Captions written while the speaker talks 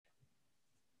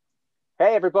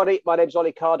Hey everybody, my name's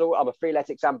Ollie Cardle. I'm a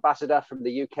Freeletics ambassador from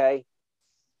the UK.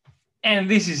 And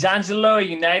this is Angelo,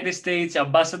 United States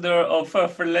ambassador of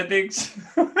Freeletics.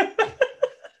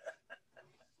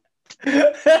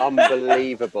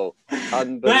 Unbelievable.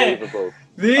 Unbelievable.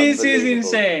 This is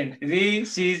insane.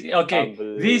 This is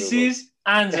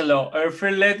Angelo, a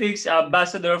Freeletics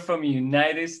ambassador from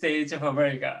United States of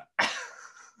America.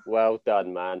 Well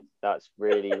done, man. That's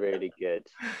really, really good.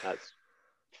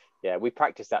 We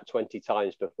practiced that 20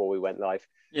 times before we went live.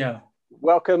 Yeah.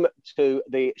 Welcome to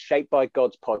the Shaped by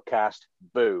Gods podcast.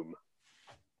 Boom.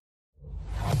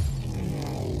 5,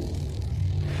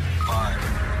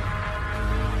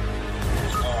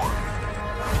 4,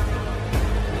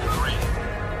 3,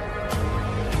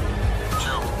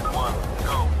 2, 1,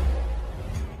 go.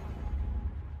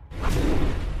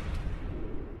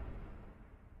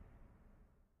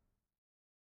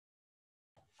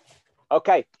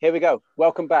 Okay, here we go.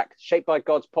 Welcome back. Shaped by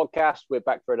Gods podcast. We're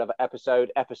back for another episode,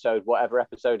 whatever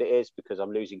episode it is, because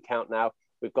I'm losing count now.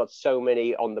 We've got so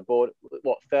many on the board.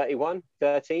 What, 31,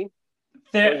 13?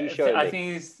 I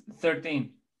think it's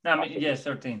 13. Yes,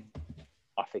 13.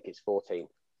 I think it's 14.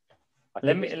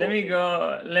 Let me go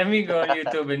on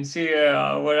YouTube and see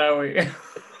where are we.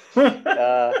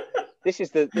 This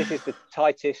is the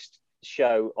tightest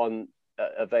show on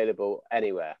available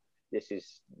anywhere. This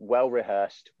is well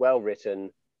rehearsed, well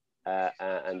written,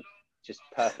 and just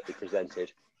perfectly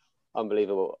presented.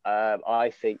 Unbelievable.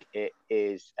 I think it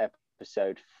is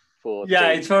episode 14. Yeah,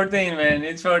 it's 14, man.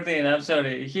 It's 14. I'm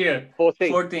sorry. Here.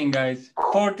 14, guys.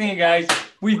 14, guys.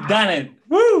 We've done it.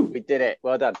 Woo! We did it.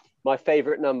 Well done. My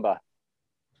favorite number.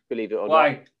 Believe it or Why?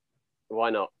 not.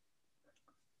 Why not?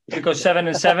 Because 7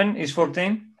 and 7 is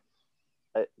 14?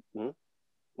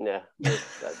 Yeah,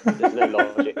 there's no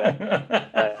logic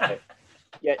there.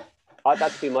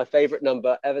 That's been my favorite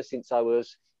number ever since I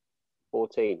was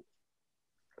 14.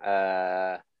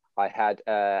 I had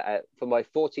for my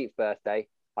 14th birthday,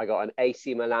 I got an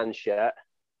AC Milan shirt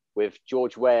with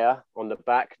George Weah on the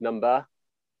back, number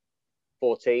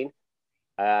 14.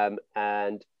 And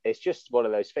it's just one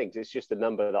of those things. It's just a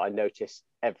number that I notice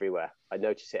everywhere. I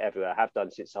notice it everywhere. I have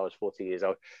done since I was 14 years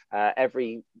old.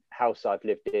 Every house I've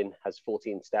lived in has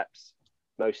 14 steps.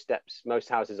 Most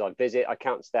houses I visit, I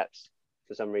count steps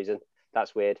for some reason.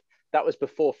 That's weird. That was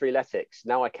before Freeletics.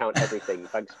 Now I count everything.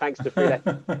 thanks to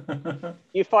Freeletics.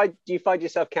 Do you find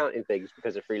yourself counting things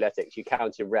because of Freeletics? You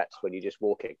count in reps when you're just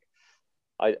walking.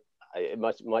 It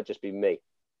might just be me.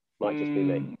 Might just be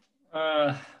me.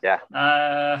 I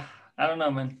don't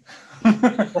know, man.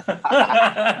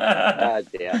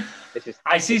 Dear.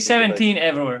 I see 17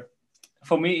 everywhere.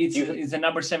 For me, it's the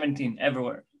number 17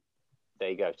 everywhere. There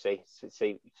you go. See,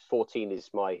 14 is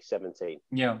my 17.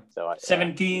 Yeah. So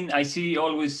 17. I see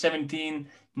always 17,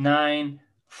 9,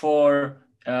 4,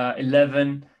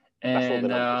 11,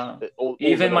 and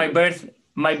even my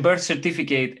birth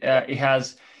certificate. It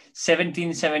has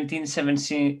 17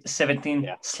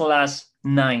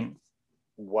 /9.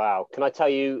 Wow. Can I tell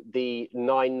you the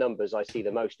 9 numbers I see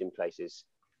the most in places?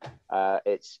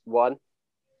 It's 1,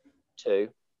 2,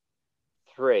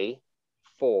 3,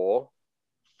 4,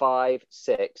 5,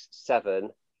 6,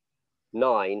 7,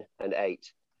 9, and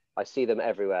 8. I see them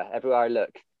everywhere I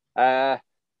look.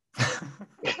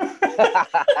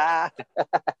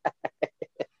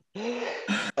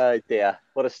 Oh dear,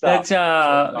 what a start.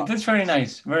 That's very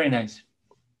nice. Very nice.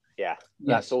 Yeah,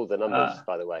 that's all the numbers,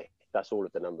 by the way. That's all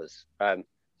of the numbers.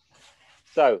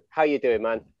 So how you doing,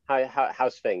 man?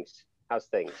 How's things?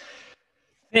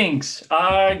 Things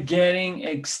are getting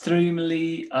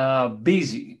extremely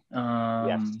busy.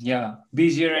 Yes. Yeah,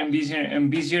 busier and busier and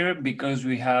busier because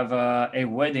we have a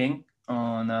wedding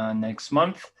on next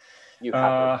month. You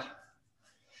have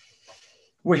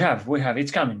We have.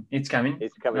 It's coming. It's coming.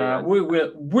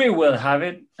 We will have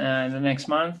it the next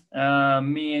month.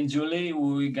 Me and Julie,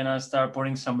 we're gonna start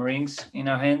putting some rings in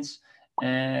our hands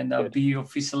and be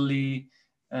officially,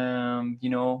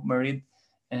 married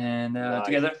and nice.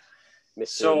 together.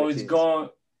 It's going.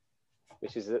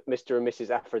 Mr. and Mrs.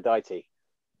 Aphrodite.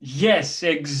 Yes,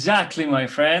 exactly, my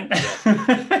friend.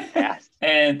 Yes.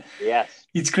 And yes,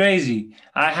 it's crazy.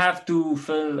 I have to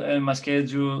fill in my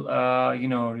schedule,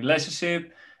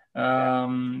 relationship,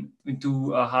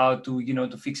 into how to,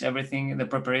 to fix everything, the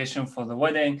preparation for the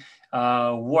wedding,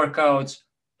 workouts,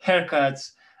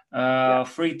 haircuts,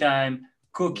 free time,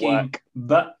 cooking,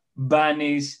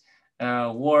 bunnies,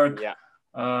 work,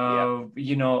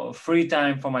 free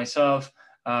time for myself,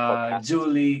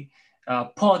 Julie,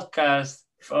 podcast,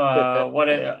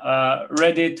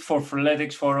 Reddit for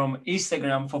Freeletics forum,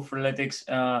 Instagram for Freeletics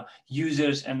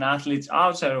users and athletes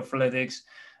outside of Freeletics.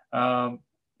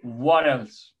 What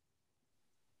else?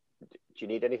 you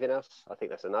need anything else? I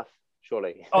think that's enough,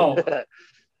 surely. Oh,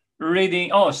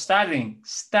 reading. Oh,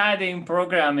 studying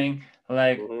programming.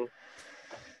 Like, Mhm.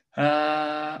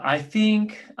 I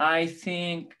think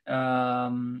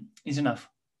is enough.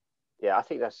 Yeah, I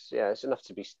think it's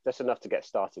enough to get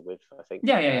started with, I think.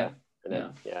 Yeah. And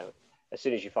then as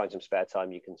soon as you find some spare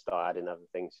time, you can start adding other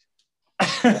things.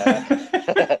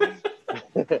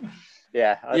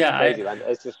 Yeah, that's crazy, man.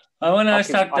 It's just I want to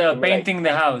start I can relate. painting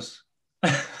the house.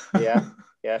 Yeah,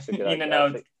 that's a good In idea. and I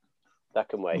out. think that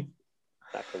can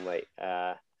wait.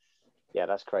 Yeah,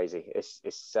 that's crazy.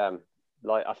 It's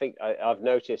like I think I've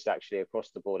noticed actually across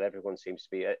the board, everyone seems to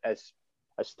be as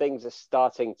things are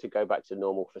starting to go back to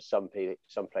normal for some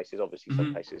places. Obviously,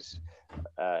 some places,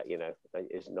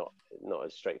 is not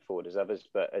as straightforward as others.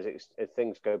 But as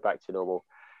things go back to normal,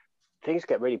 things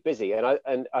get really busy,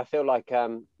 and I feel like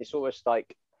it's almost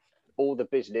like all the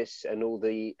business and all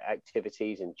the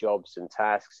activities and jobs and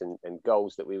tasks and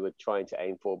goals that we were trying to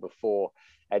aim for before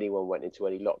anyone went into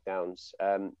any lockdowns,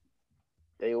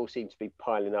 they all seem to be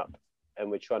piling up, and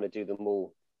we're trying to do them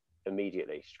all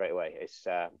immediately, straight away. It's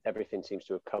everything seems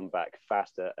to have come back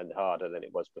faster and harder than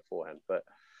it was beforehand. But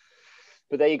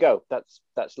there you go.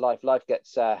 That's life. Life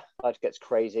gets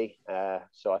crazy.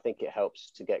 So I think it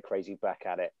helps to get crazy back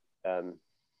at it.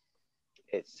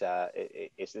 It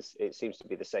seems to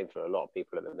be the same for a lot of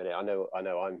people at the minute. I know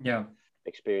I'm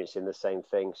experiencing the same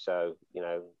thing. So,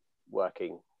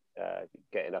 working,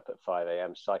 getting up at 5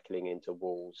 a.m, cycling into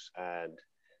walls, and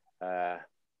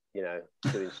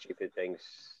doing stupid things,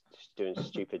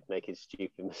 making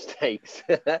stupid mistakes.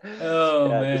 Oh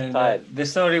man, just tired. the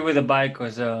story with the bike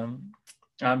was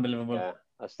unbelievable. Yeah,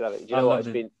 I still have it. Do you know what? It's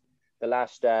been the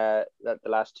last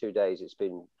 2 days. It's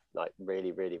been like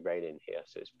really, really raining here,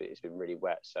 so it's been really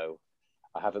wet. So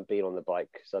I haven't been on the bike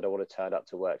because I don't want to turn up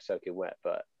to work soaking wet.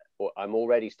 But I'm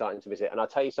already starting to miss it. And I'll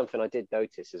tell you something I did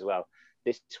notice as well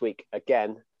this week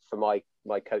again for my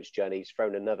coach journey. He's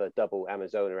thrown another double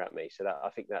Amazona at me. So I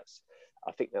think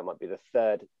that might be the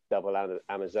third double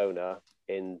Amazona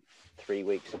in 3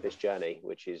 weeks of this journey,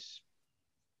 which is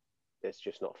it's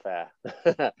just not fair.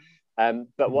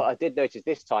 But what I did notice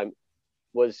this time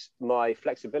was my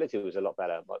flexibility was a lot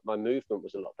better. My movement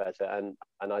was a lot better, and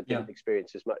I didn't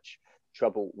experience as much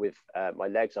trouble with my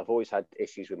legs. I've always had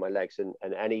issues with my legs, and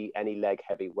any leg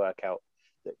heavy workout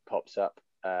that pops up,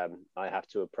 I have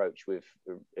to approach with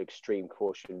extreme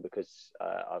caution because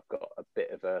I've got a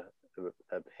bit of a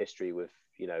history with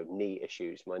knee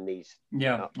issues. My knees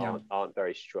aren't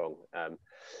very strong.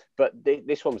 But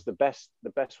this one was the best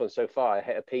one so far. I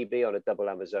hit a PB on a double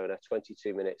Amazona,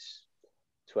 22 minutes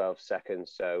 12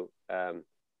 seconds. So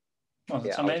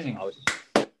that's amazing.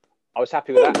 I was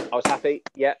happy with that. I was happy.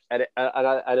 Yeah. And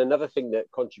another thing that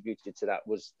contributed to that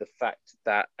was the fact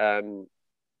that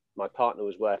my partner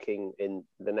was working in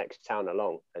the next town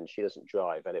along, and she doesn't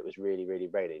drive, and it was really, really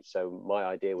raining. So my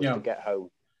idea was to get home.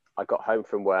 I got home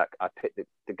from work, I picked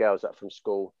the girls up from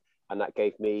school, and that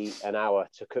gave me an hour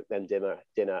to cook them dinner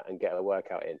and get a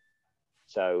workout in.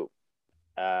 So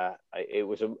it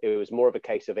was more of a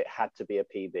case of it had to be a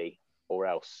PB or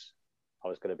else I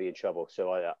was going to be in trouble.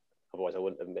 So otherwise I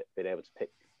wouldn't have been able to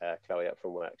pick Chloe up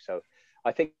from work. So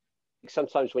I think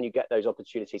sometimes when you get those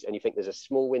opportunities and you think there's a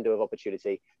small window of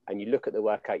opportunity and you look at the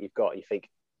workout you've got and you think,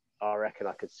 I reckon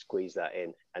I could squeeze that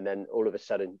in. And then all of a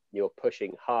sudden you're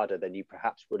pushing harder than you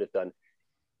perhaps would have done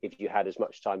if you had as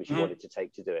much time as you wanted to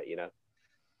take to do it,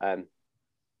 But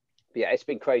yeah, it's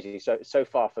been crazy. So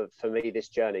far for me, this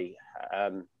journey,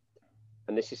 and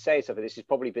this is saying something, this has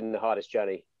probably been the hardest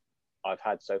journey I've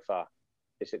had so far,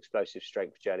 this explosive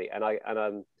strength journey. And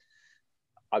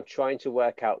I'm trying to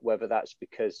work out whether that's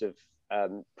because of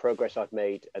progress I've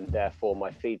made and therefore my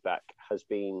feedback has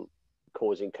been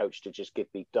causing coach to just give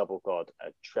me double God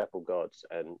and triple gods,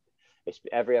 and it's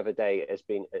every other day has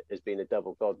been a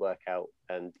double God workout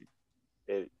and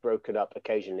broken up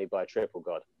occasionally by a triple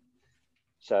God.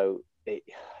 So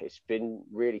it's been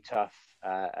really tough,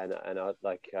 and I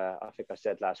think I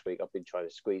said last week, I've been trying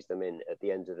to squeeze them in at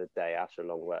the end of the day after a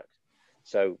long work.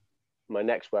 So my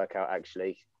next workout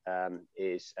actually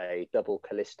is a double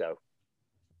Callisto.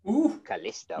 Ooh,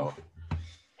 Callisto.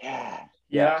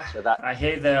 Yeah. So that I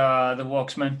hate the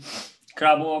walks, man.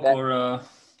 Crab walk or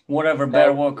whatever,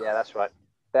 bear walk. Yeah, that's right.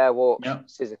 Bear walks,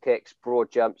 scissor kicks,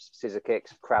 broad jumps, scissor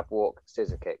kicks, crab walk,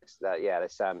 scissor kicks.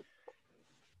 There's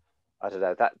I don't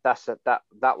know.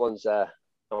 That one's a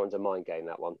mind game.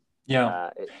 That one.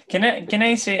 Yeah. Can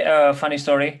I say a funny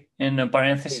story in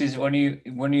parentheses? When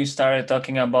you started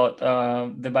talking about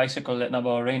the bicycle at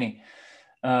Navarrini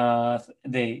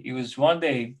day, it was one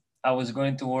day I was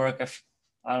going to work.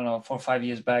 I don't know, 4 or 5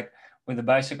 years back with the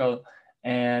bicycle,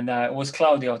 and it was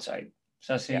cloudy outside.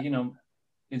 So I said,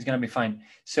 it's gonna be fine.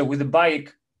 So with the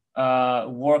bike,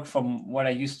 work from where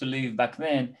I used to live back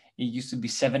then, it used to be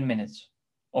 7 minutes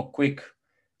or quick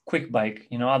bike,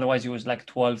 otherwise it was like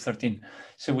 12, 13.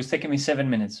 So it was taking me 7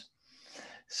 minutes.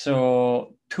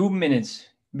 So 2 minutes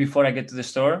before I get to the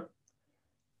store,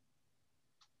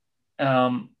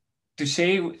 to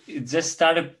say it just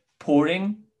started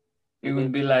pouring, it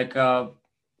would be like I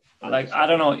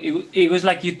don't know, it was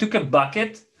like you took a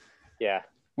bucket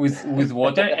with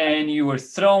water and you were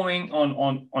throwing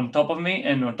on top of me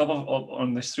and on top of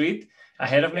on the street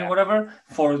ahead of me, whatever,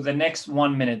 for the next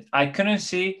 1 minute. I couldn't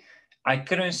see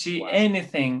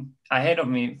anything ahead of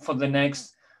me for the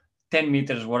next 10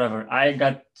 meters, whatever. I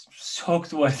got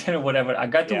soaked water, whatever. I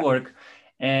got to work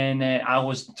and I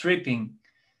was dripping.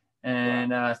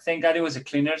 And thank God it was a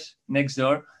cleaners next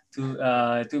door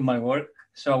to my work.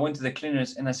 So I went to the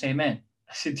cleaners and I say, man,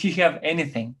 I said, do you have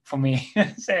anything for me?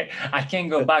 Say, I can't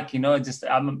go back, just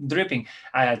I'm dripping.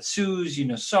 I had shoes,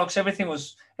 socks, everything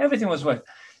was wet.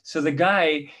 So the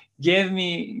guy gave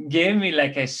me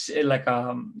like a shirt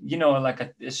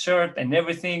and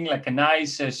everything, like a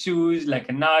nice shoes, like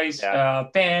a nice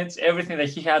pants, everything that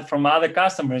he had from other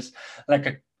customers, like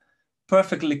a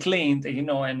perfectly cleaned,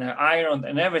 and ironed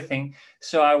and everything.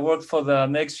 So I worked for the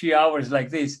next few hours like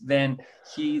this. Then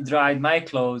he dried my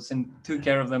clothes and took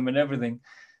care of them and everything.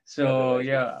 So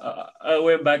I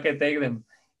went back and take them.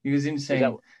 It was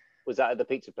insane. Was that at the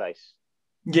pizza place?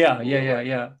 Yeah.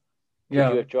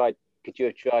 Could you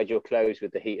have dried your clothes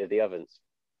with the heat of the ovens?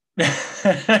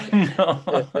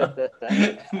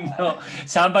 No.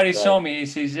 Somebody saw me.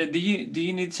 He said, "Do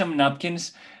you need some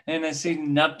napkins?" And I said,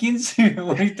 "Napkins?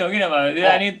 What are you talking about?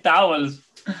 I need towels."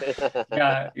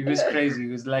 Yeah, it was crazy.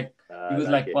 It was like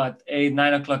what, 8,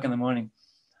 9 o'clock in the morning.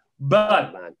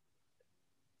 But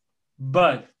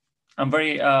I'm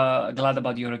very glad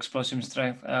about your explosive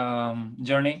strength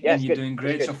journey, and you're doing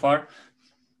great so far.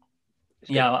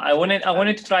 Yeah, I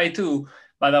wanted to try it too,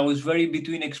 but I was very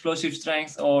between explosive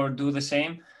strength or do the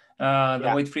same,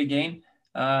 the weight-free gain.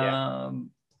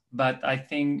 But I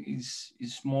think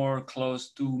it's more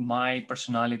close to my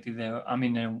personality there. I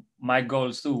mean, my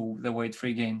goals too, the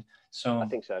weight-free gain. So I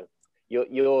think so.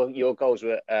 Your goals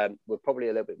were probably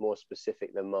a little bit more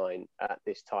specific than mine at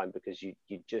this time, because you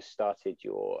just started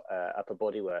your upper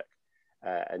body work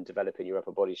and developing your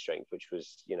upper body strength, which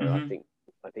was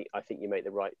I think you made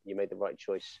the right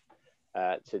choice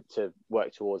to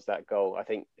work towards that goal. I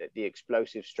think the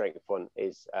explosive strength one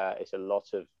is a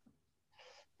lot of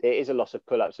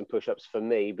pull-ups and push-ups for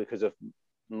me because of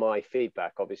my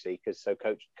feedback, obviously, because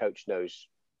coach knows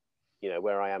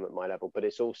where I am at my level, but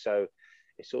it's also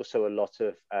a lot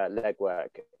of leg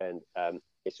work, and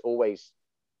it's always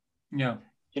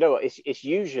it's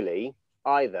usually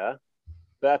either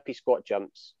burpee squat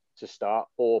jumps to start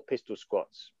or pistol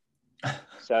squats.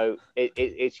 So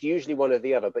it's usually one or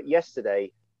the other. But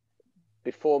yesterday,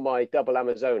 before my double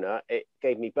Amazona, it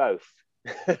gave me both.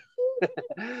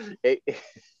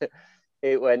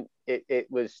 It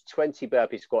was 20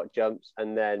 burpee squat jumps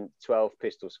and then 12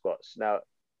 pistol squats. Now,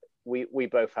 we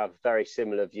both have very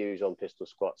similar views on pistol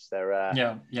squats. They're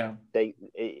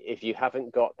if you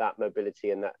haven't got that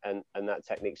mobility and that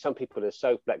technique, some people are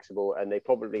so flexible, and they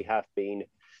probably have been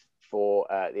for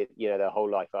their whole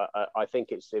life. I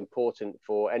think it's important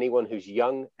for anyone who's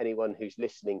young, anyone who's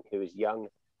listening who is young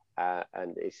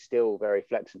and is still very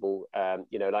flexible.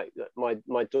 Like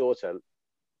my daughter,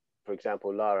 for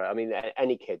example, Lara. I mean,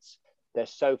 any kids, they're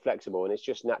so flexible, and it's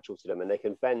just natural to them, and they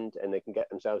can bend and they can get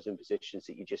themselves in positions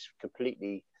that you just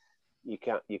completely you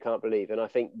can't believe. And I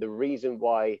think the reason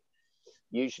why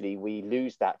usually we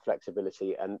lose that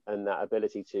flexibility and that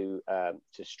ability to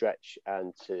stretch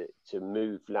and to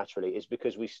move laterally is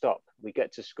because we stop. We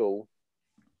get to school.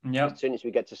 As soon as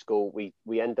we get to school,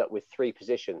 we end up with 3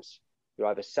 positions. You're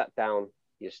either sat down,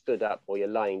 you're stood up, or you're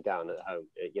lying down at home,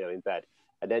 in bed.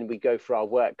 And then we go for our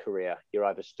work career. You're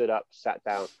either stood up, sat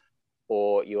down,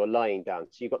 or you're lying down.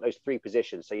 So you've got those 3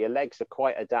 positions. So your legs are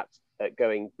quite adept at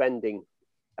bending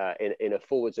in a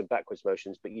forwards and backwards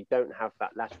motions, but you don't have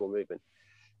that lateral movement.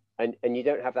 And you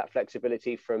don't have that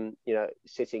flexibility from,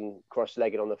 sitting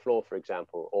cross-legged on the floor, for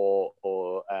example,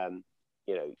 or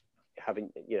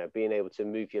having, being able to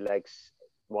move your legs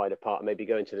wide apart and maybe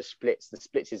go into the splits. The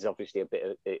splits is obviously a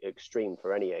bit extreme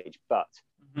for any age, but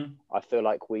I feel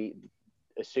like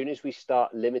as soon as we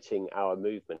start limiting our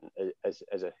movement as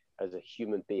a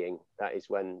human being, that is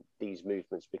when these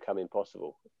movements become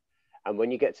impossible. And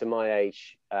when you get to my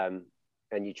age, and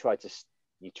you try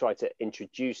to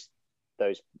introduce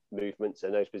those movements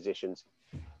and those positions,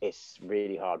 it's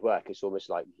really hard work. It's almost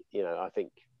like, I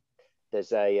think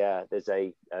there's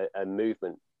a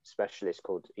movement specialist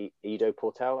called Ido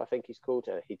Portal, I think he's called.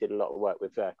 He did a lot of work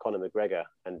with Conor McGregor,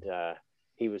 and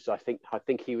he was, I think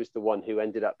he was the one who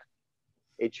ended up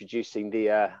introducing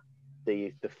the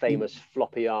famous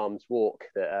floppy arms walk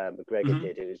that McGregor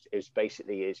did. It was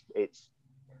basically it's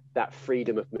that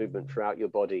freedom of movement throughout your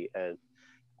body, and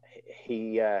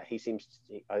he seems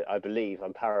I believe,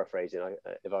 I'm paraphrasing,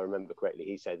 if I remember correctly,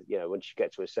 he said, once you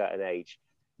get to a certain age,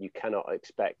 you cannot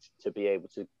expect to be able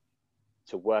to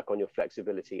work on your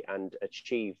flexibility and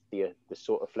achieve the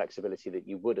sort of flexibility that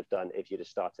you would have done if you'd have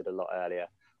started a lot earlier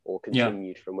or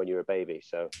continued from when you were a baby.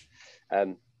 So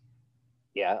I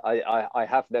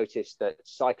have noticed that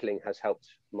cycling has helped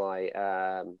my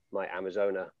my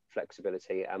Amazona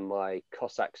flexibility, and my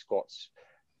Cossack squats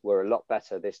were a lot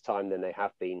better this time than they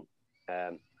have been,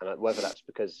 and whether that's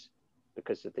because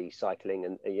of the cycling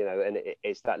and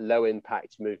it's that low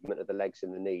impact movement of the legs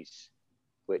and the knees,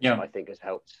 which I think has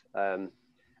helped.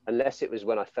 Unless it was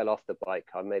when I fell off the bike,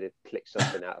 I made it click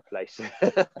something out of place.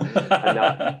 And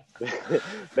now,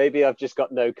 maybe I've just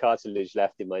got no cartilage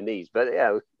left in my knees, but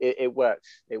it worked.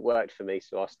 It worked for me,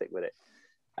 so I'll stick with it.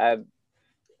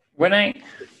 When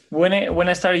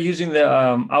I started using the,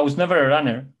 I was never a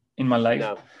runner in my life.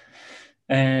 No.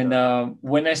 And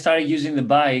when I started using the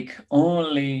bike,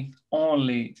 only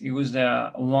it was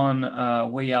the one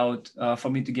way out for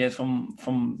me to get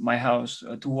from my house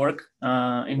to work.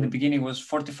 In the beginning, it was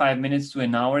 45 minutes to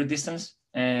an hour distance,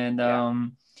 and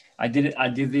I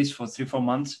did this for 3-4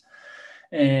 months.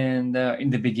 And in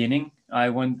the beginning, I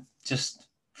went just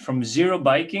from zero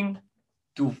biking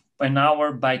to an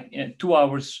hour bike, 2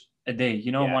 hours a day.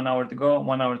 1 hour to go,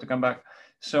 1 hour to come back.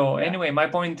 So anyway, my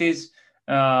point is,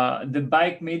 the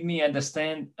bike made me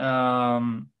understand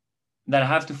that I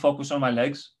have to focus on my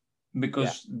legs,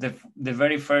 because the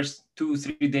very first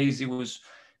 2-3 days it was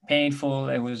painful.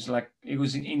 It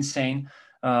was insane.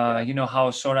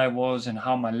 How sore I was and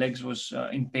how my legs was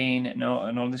in pain and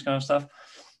all this kind of stuff.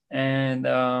 And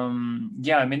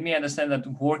it made me understand that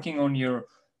working on your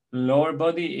lower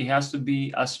body, it has to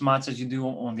be as much as you do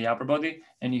on the upper body,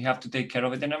 and you have to take care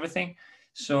of it and everything.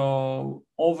 So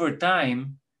over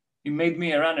time, it made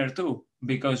me a runner too,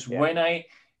 because when I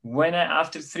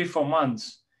after 3-4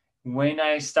 months, when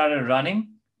I started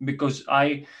running, because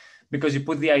you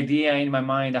put the idea in my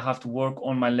mind, I have to work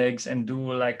on my legs and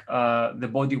do like the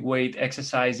body weight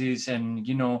exercises, and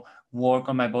work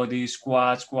on my body,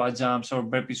 squat jumps or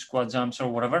burpee squat jumps or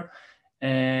whatever.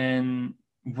 And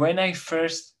when I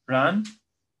first ran,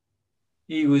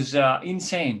 it was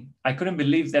insane. I couldn't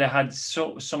believe that I had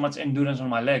so much endurance on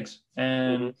my legs.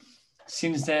 And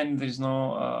since then, there's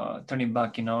no turning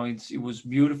back. It was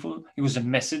beautiful. It was a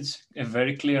message, a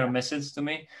very clear message to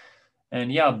me.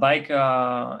 And bike,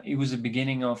 it was the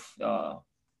beginning of a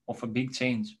big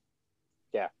change.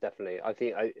 Yeah, definitely. I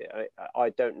think I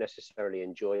don't necessarily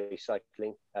enjoy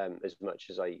cycling as much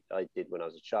as I did when I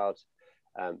was a child,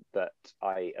 but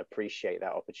I appreciate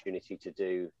that opportunity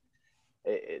to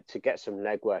get some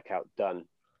leg workout done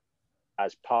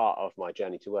as part of my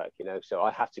journey to work. So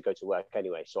I have to go to work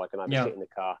anyway, so I can either sit in the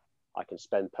car, I can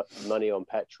spend money on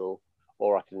petrol,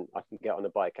 or I can get on a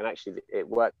bike. And actually it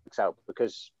works out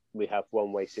because we have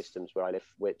one-way systems where I live,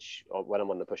 which when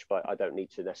I'm on the push bike, I don't need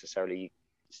to necessarily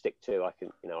stick to. I can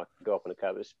go up on a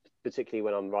curb, particularly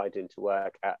when I'm riding to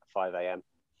work at 5 a.m.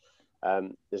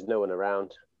 There's no one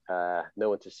around, no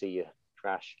one to see you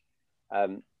crash.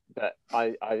 But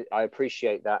I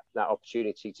appreciate that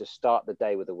opportunity to start the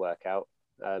day with a workout.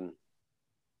 And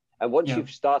once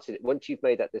you've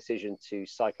made that decision to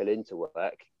cycle into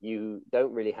work, you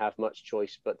don't really have much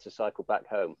choice but to cycle back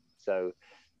home. So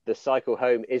the cycle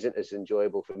home isn't as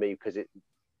enjoyable for me, because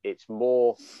it's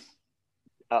more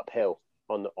uphill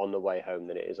on the way home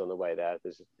than it is on the way there.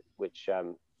 Which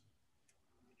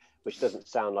doesn't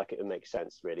sound like it would make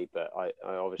sense really, but I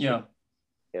obviously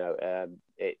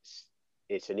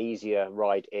it's an easier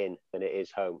ride in than it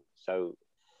is home. So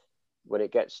when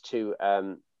it gets to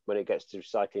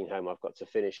cycling home, I've got to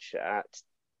finish I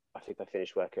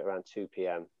finish work at around 2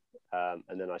 p.m.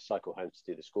 And then I cycle home to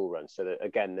do the school run. So that,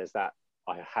 again, there's that,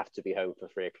 I have to be home for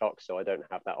 3 o'clock. So I don't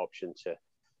have that option to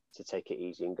take it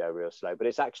easy and go real slow. But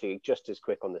it's actually just as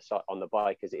quick on the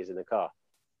bike as it is in the car,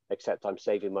 except I'm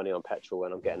saving money on petrol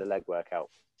when I'm getting a leg workout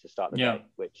to start the day,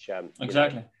 which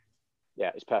exactly.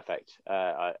 It's perfect.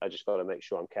 I just got to make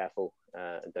sure I'm careful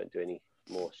and don't do any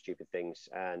more stupid things.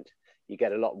 And you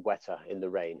get a lot wetter in the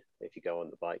rain if you go on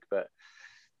the bike, but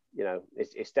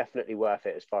it's definitely worth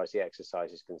it as far as the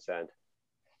exercise is concerned.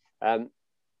 And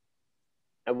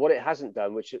what it hasn't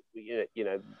done, which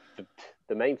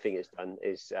the main thing it's done,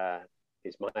 is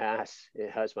is my ass.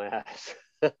 It hurts my ass.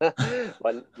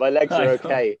 my legs are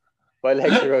okay. My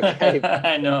legs are okay.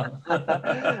 I know.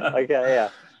 Okay, yeah.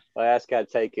 My ass can't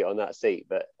take it on that seat,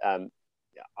 but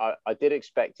I did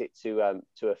expect it to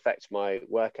affect my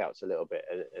workouts a little bit,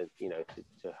 and you know,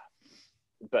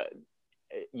 but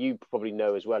you probably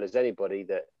know as well as anybody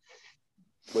that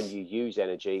when you use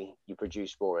energy, you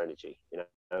produce more energy. You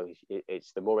know,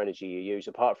 it's the more energy you use,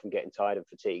 apart from getting tired and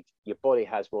fatigued, your body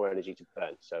has more energy to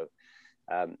burn. So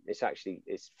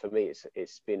it's for me,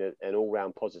 it's been an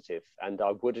all-round positive, and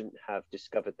I wouldn't have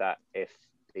discovered that if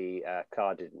the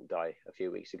car didn't die a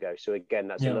few weeks ago. So again,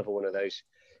 that's another one of those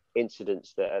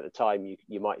incidents that at the time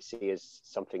you might see as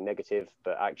something negative,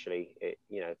 but actually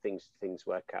things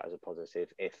work out as a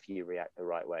positive if you react the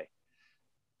right way.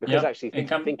 Because actually it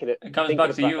comes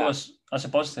back to you as a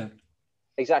positive.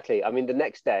 Exactly. I mean, the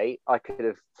next day I could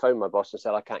have phoned my boss and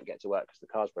said I can't get to work because the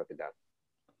car's broken down.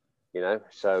 You know,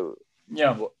 so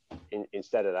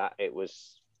instead of that, it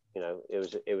was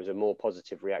a more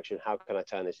positive reaction. How can I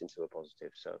turn this into a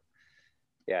positive? So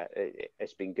yeah,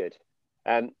 it's been good.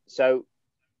 So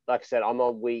like I said, I'm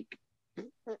on week.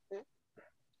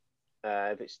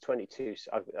 If it's 22,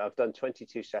 I've done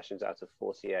 22 sessions out of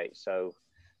 48. So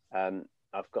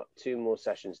I've got 2 more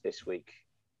sessions this week.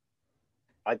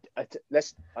 I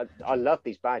love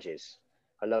these badges.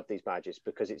 I love these badges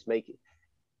because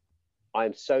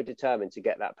I'm so determined to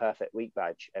get that perfect week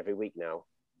badge every week now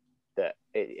that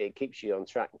it keeps you on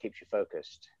track and keeps you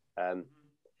focused.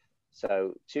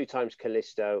 So 2 times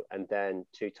Callisto and then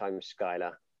 2 times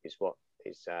Skylar is what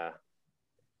is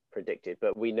predicted,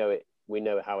 but we know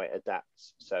how it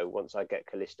adapts. So once I get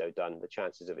Callisto done, the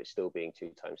chances of it still being 2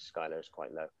 times Skylar is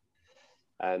quite low.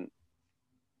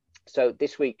 So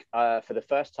this week, for the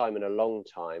first time in a long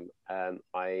time,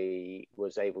 I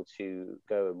was able to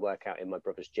go and work out in my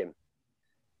brother's gym,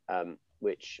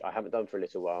 which I haven't done for a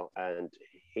little while, and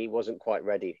he wasn't quite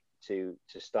ready to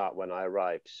start when I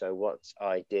arrived. So what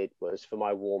I did was, for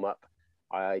my warm-up,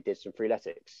 I did some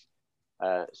freeletics.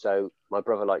 So my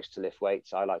brother likes to lift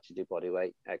weights. I like to do body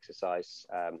weight exercise.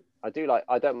 I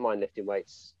don't mind lifting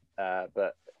weights,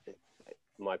 but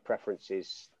my preference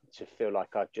is to feel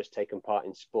like I've just taken part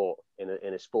in sport in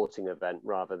a sporting event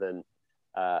rather than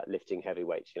lifting heavy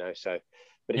weights, you know. So,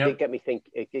 but it did get me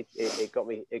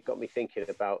it got me thinking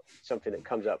about something that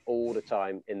comes up all the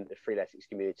time in the freeletics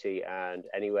community and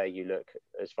anywhere you look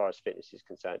as far as fitness is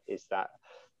concerned, is that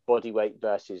body weight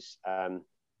versus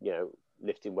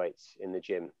lifting weights in the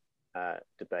gym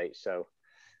debate. So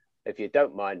if you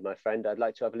don't mind, my friend, I'd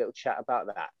like to have a little chat about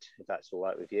that, if that's all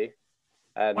right with you.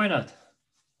 Why not?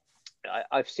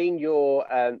 I've seen your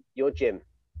gym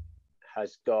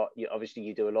has got, obviously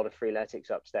you do a lot of freeletics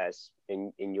upstairs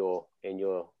in your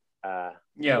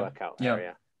workout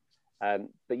area,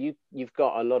 but you've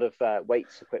got a lot of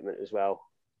weights equipment as well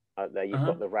out there. You've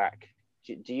got the rack.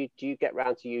 Do you get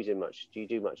round to using much? Do you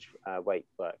do much weight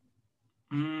work?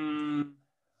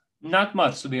 Not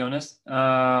much, to be honest.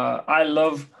 I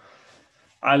love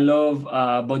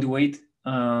body weight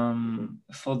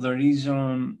for the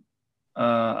reason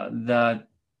that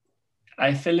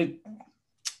I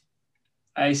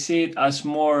see it as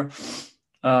more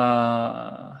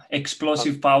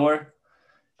explosive power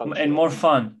and more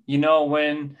fun. You know,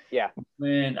 when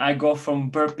I go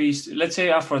from burpees, let's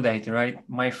say Aphrodite, right?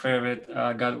 My favorite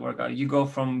God workout. You go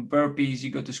from burpees,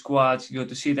 you go to squats, you go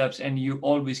to sit-ups, and you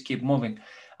always keep moving.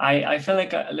 I feel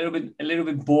like a little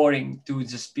bit boring to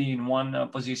just be in one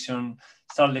position,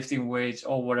 start lifting weights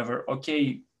or whatever.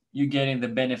 Okay, you're getting the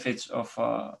benefits of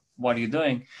what you're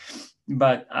doing,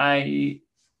 but I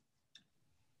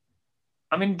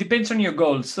mean, it depends on your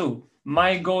goals too.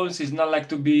 My goals is not like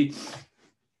to be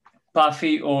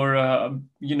puffy or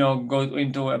go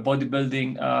into a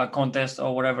bodybuilding contest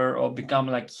or whatever, or become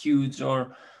like huge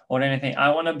or anything. I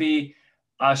want to be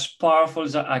as powerful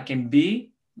as I can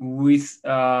be with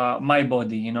my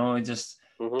body, just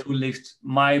to lift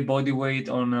my body weight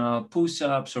on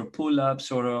push-ups or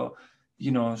pull-ups or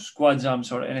squat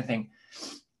jumps or anything.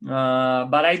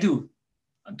 But I do,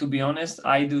 to be honest,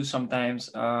 I do sometimes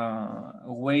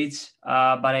weights,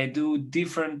 but I do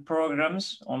different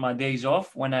programs on my days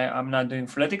off when I'm not doing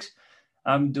freeletics.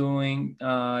 I'm doing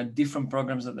different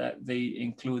programs that they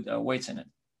include weights in it.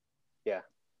 Yeah,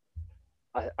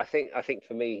 I think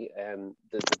for me,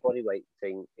 the body weight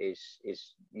thing is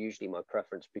usually my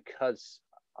preference because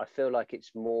I feel like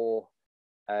it's more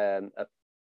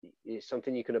it's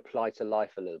something you can apply to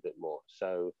life a little bit more.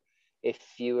 So if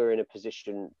you were in a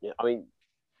position,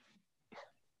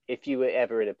 if you were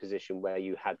ever in a position where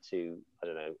you had to, I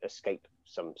don't know, escape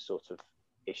some sort of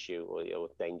issue or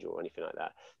danger or anything like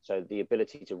that. So the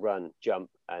ability to run, jump,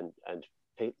 and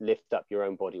lift up your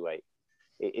own body weight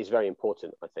is very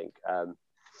important, I think.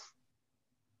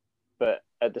 But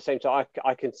at the same time,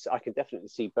 I can definitely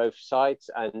see both sides,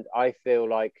 and I feel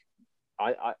like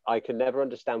I can never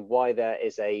understand why there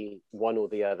is a one or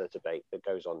the other debate that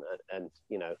goes on, and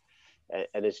you know,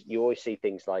 and as you always see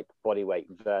things like body weight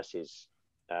versus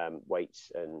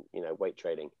weights, and you know, weight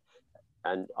training,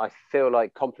 and I feel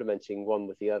like complementing one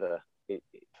with the other,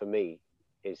 for me,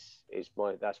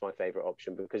 that's my favorite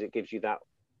option, because it gives you that,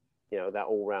 you know, that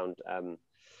all round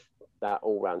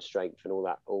strength and all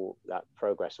that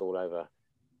progress all over.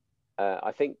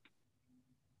 I think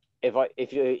if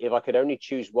I could only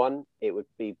choose one, it would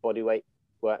be body weight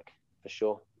work for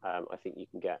sure. I think you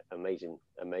can get amazing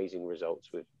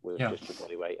results with just your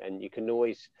body weight, and you can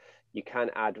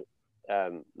add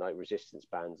like resistance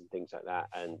bands and things like that,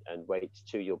 and weights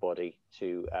to your body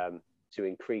to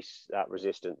increase that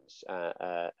resistance,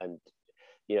 and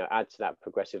you know, add to that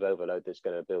progressive overload that's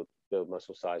going to build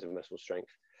muscle size and muscle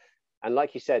strength. And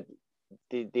like you said,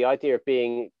 the idea of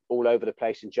being all over the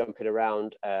place and jumping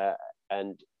around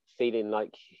and feeling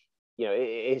like, you know,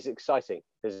 it is exciting.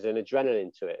 There's an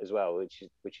adrenaline to it as well,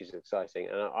 which is exciting.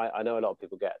 And I know a lot of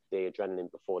people get the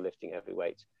adrenaline before lifting heavy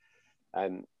weights,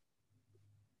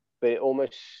 but it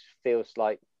almost feels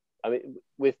like, I mean,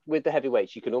 with the heavy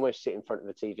weights, you can almost sit in front of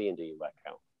the TV and do your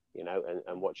workout, you know,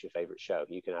 and watch your favorite show.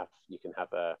 You can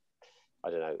have a,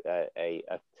 I don't know,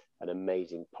 an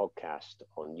amazing podcast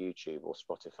on YouTube or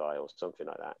Spotify or something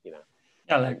like that, you know.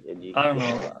 Yeah, like I don't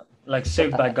know, like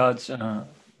Saved by God's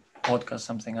podcast,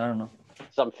 something, I don't know.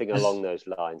 Something just along those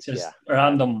lines. Just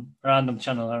random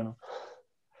channel, I don't know.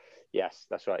 Yes,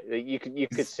 that's right. You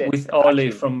could sit with Ollie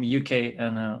from UK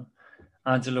and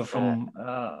Angelo from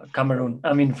Cameroon.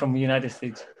 I mean, from the United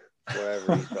States.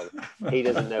 Wherever he's from. He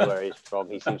doesn't know where he's from.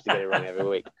 He seems to get it wrong every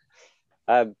week.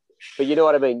 But you know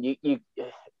what I mean?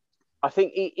 I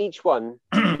think each one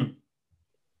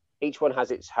has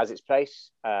its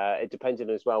place. It depends on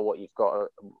as well what you've got,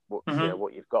 you know,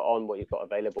 what you've got on, what you've got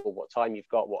available, what time you've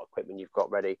got, what equipment you've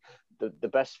got ready. The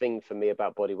best thing for me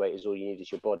about body weight is all you need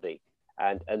is your body.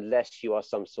 And unless you are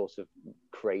some sort of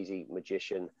crazy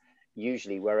magician,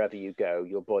 usually wherever you go,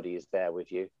 your body is there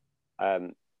with you.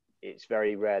 It's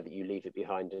very rare that you leave it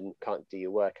behind and can't do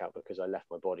your workout because I left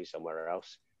my body somewhere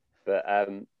else. But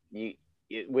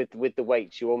with the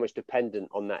weights, you're almost dependent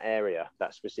on that area,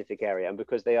 that specific area. And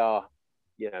because they are,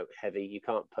 you know, heavy, you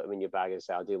can't put them in your bag and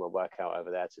say, I'll do my workout over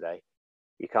there today.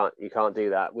 You can't do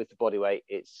that. With the body weight,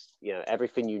 it's, you know,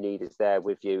 everything you need is there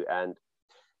with you. And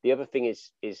the other thing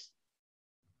is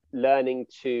learning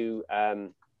to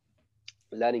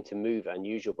move and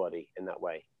use your body in that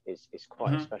way is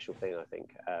quite a special thing, I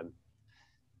think.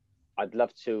 I'd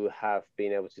love to have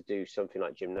been able to do something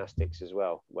like gymnastics as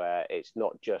well, where it's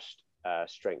not just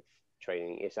strength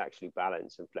training, it's actually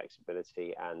balance and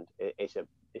flexibility, and it's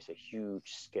a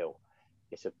huge skill.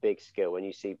 It's a big skill. When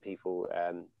you see people,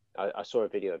 I saw a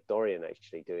video of Dorian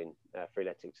actually doing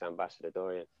Freeletics ambassador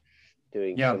Dorian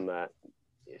doing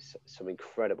some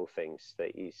incredible things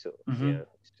that you sort of, you know,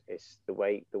 it's the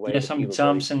way some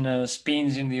jumps body. And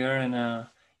spins in the air, and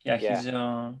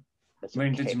he's very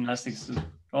into gymnastics.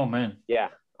 Oh man,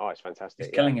 it's fantastic.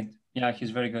 He's killing it.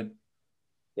 He's very good.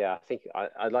 I think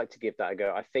I'd like to give that a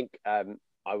go. I think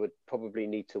I would probably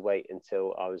need to wait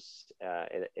until I was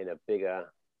in a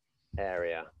bigger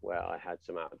area where I had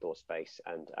some outdoor space,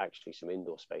 and actually some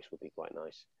indoor space would be quite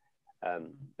nice.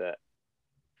 But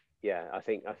yeah, I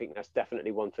think that's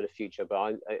definitely one for the future.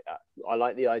 But I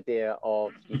like the idea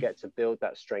of you get to build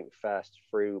that strength first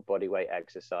through body weight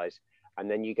exercise,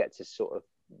 and then you get to sort of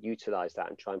utilize that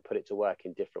and try and put it to work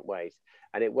in different ways.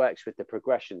 And it works with the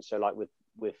progression. So like with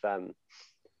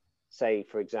say,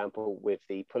 for example, with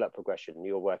the pull-up progression,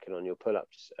 you're working on your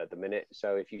pull-ups at the minute.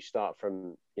 So if you start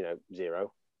from, you know,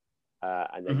 0,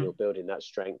 and then you're building that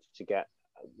strength to get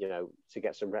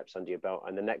some reps under your belt.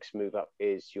 And the next move up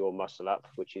is your muscle up,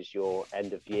 which is your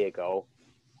end of year goal.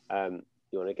 You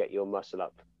want to get your muscle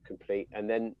up complete. And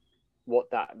then what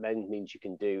that then means you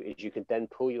can do is you can then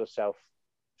pull yourself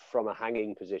from a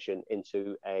hanging position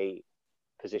into a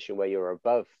position where you're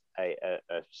above a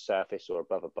surface or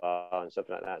above a bar and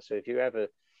something like that. So if you ever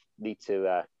need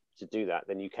to do that,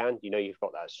 then you can, you know, you've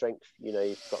got that strength, you know,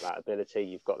 you've got that ability,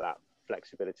 you've got that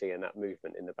flexibility and that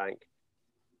movement in the bank.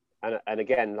 And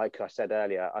again, like I said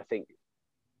earlier, I think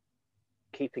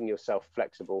keeping yourself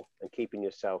flexible and keeping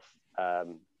yourself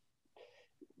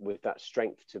with that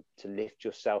strength to lift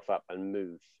yourself up and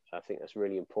move, I think that's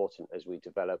really important as we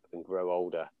develop and grow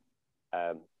older,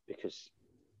 because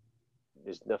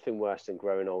there's nothing worse than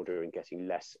growing older and getting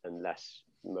less and less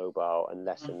mobile and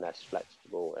less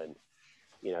flexible, and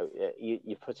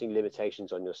you're putting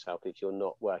limitations on yourself if you're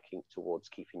not working towards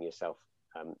keeping yourself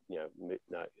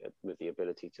with the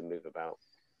ability to move about.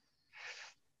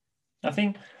 I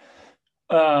think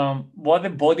what the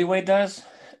body weight does,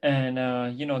 and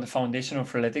the foundation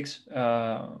of Freeletics,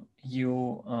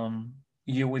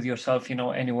 you with yourself,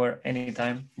 anywhere,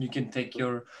 anytime. You can take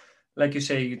your, like you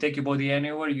say, you take your body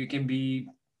anywhere. You can be,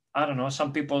 I don't know,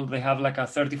 some people, they have like a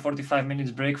 30-45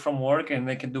 minutes break from work and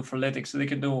they can do Freeletics. So they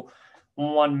can do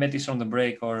 1 Metis on the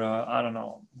break, or I don't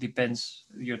know, depends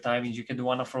your timing. You can do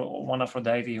one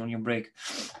Aphrodite on your break.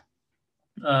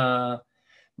 But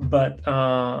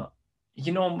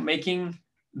making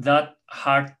that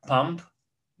heart pump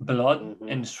blood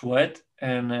and sweat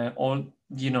and all,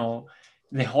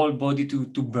 the whole body to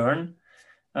burn,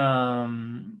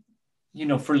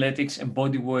 Freeletics and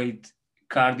body weight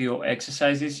cardio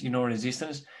exercises,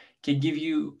 resistance, can give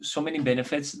you so many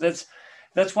benefits.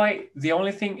 That's why the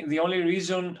only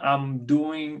reason I'm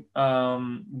doing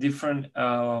different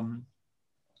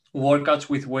workouts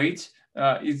with weights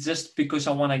is just because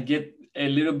I want to get a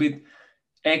little bit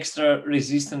extra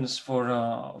resistance for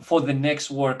the next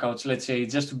workouts, let's say,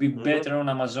 just to be better on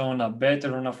Amazona,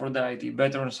 better on Aphrodite,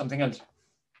 better on something else.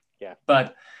 Yeah.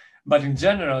 But in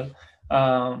general,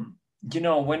 when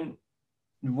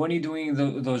you're doing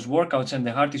those workouts and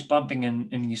the heart is pumping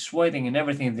and you're sweating and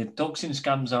everything, the toxins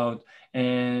comes out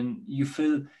and you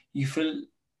feel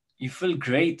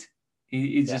great.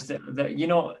 It's just that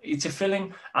it's a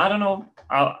feeling. I don't know.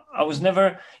 I was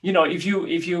never, if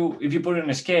you put it on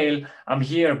a scale, I'm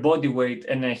here body weight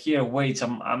and here weights.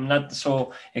 I'm not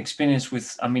so experienced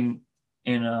with. I mean,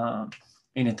 in a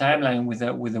timeline with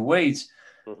the weights,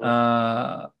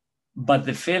 but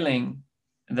the feeling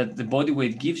that the body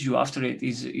weight gives you after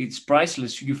it's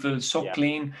priceless. You feel so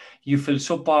clean, you feel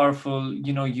so powerful,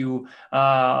 you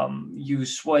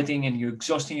sweating and you're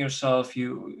exhausting yourself.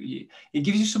 It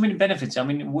gives you so many benefits. I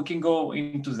mean, we can go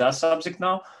into that subject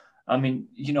now. I mean,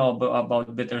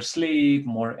 about better sleep,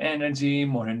 more energy,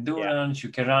 more endurance. You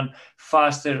can run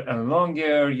faster and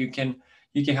longer. You can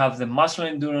have the muscle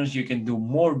endurance. You can do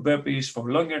more burpees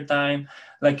for longer time.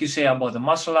 Like you say about the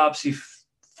muscle ups, if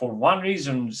for one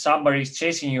reason somebody is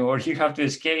chasing you or you have to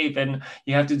escape and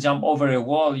you have to jump over a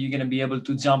wall, you're going to be able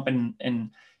to jump and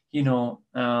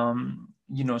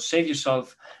save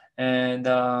yourself. And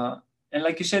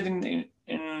like you said in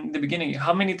the beginning,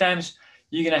 how many times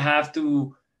you're going to have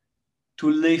to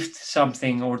lift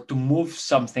something or to move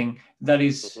something that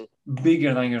is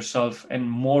bigger than yourself and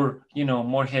more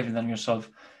heavy than yourself.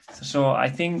 So I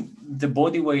think the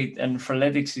body weight and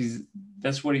Freeletics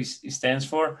that's what it stands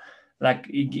for. Like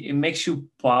it makes you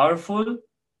powerful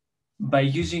by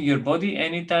using your body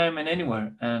anytime and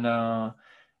anywhere. And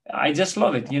I just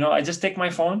love it. I just take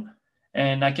my phone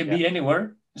and I can be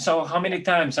anywhere. So how many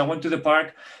times I went to the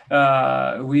park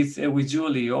with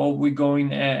Julie, or we go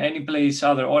in any place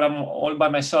other, or I'm all by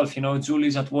myself.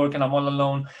 Julie's at work and I'm all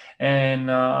alone,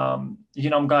 and I'm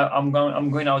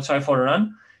going outside for a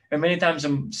run. And many times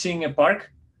I'm seeing a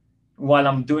park while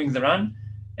I'm doing the run.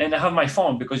 And I have my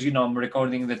phone because, I'm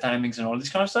recording the timings and all this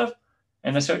kind of stuff.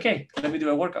 And I say, okay, let me do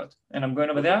a workout. And I'm going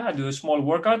over there. I do a small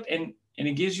workout and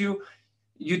it gives you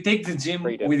take the gym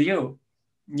freedom with you.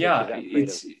 Yeah,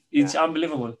 it's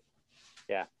unbelievable.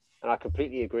 Yeah. And I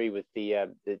completely agree with the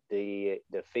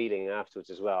feeling afterwards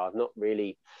as well. I've not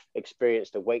really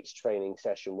experienced a weights training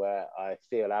session where I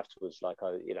feel afterwards like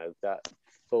that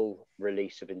full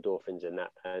release of endorphins and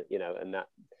that, and that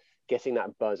getting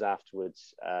that buzz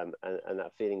afterwards, and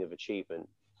that feeling of achievement.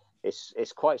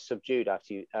 It's quite subdued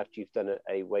after you've done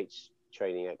a weights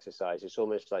training exercise. It's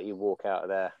almost like you walk out of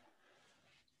there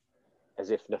as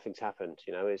if nothing's happened.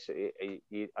 I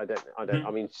don't.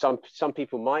 I mean, some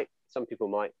people might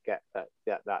get that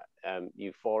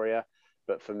euphoria,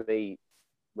 but for me,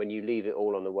 when you leave it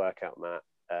all on the workout mat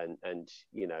and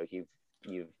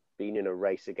you've been in a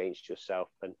race against yourself,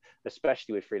 and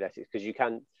especially with Freeletics, because you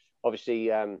can obviously.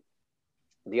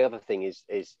 The other thing is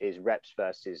reps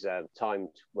versus timed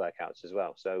workouts as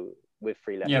well. So with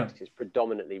Freeletics, it's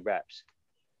predominantly reps.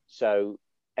 So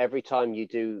every time you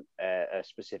do a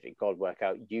specific God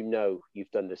workout,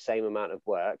 you've done the same amount of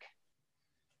work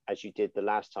as you did the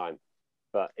last time.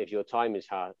 But if your time is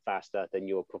faster, then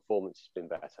your performance has been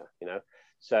better.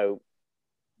 So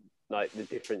like the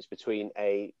difference between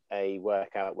a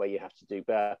workout where you have to do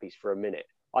burpees for a minute,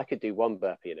 I could do one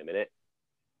burpee in a minute,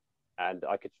 and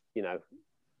I could,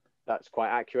 that's quite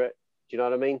accurate. Do you know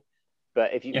what I mean?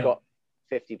 But if you've got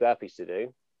 50 burpees to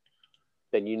do,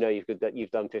 then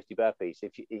you've done 50 burpees.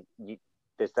 If you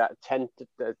there's that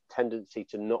tendency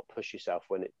to not push yourself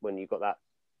when you've got that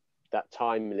that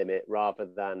time limit rather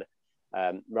than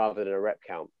a rep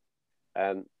count.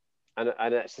 And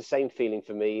it's the same feeling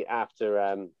for me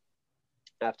after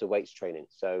weights training.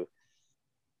 So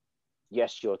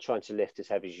yes, you're trying to lift as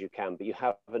heavy as you can, but you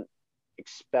haven't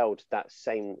expelled that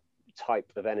same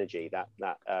type of energy, that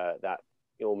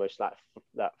almost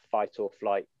that fight or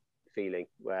flight feeling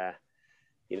where,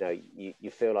 you know,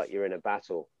 you feel like you're in a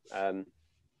battle. And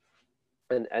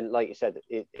like you said,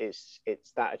 it's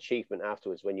that achievement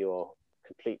afterwards when you're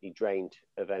completely drained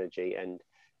of energy. And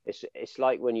it's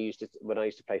like when I used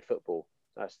to play football.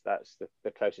 That's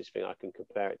the closest thing I can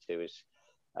compare it to is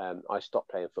I stopped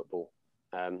playing football,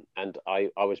 and I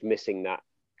was missing that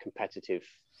competitive,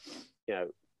 you know,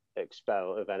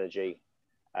 expel of energy,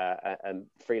 and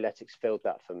freeletics filled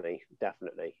that for me,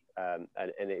 definitely. And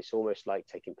it's almost like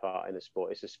taking part in a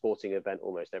sport. It's a sporting event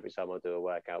almost every time I do a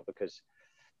workout, because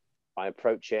I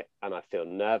approach it and I feel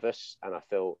nervous, and I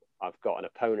feel I've got an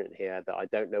opponent here that I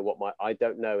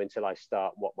don't know until I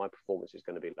start what my performance is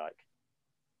going to be like.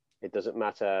 It doesn't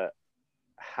matter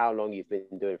how long you've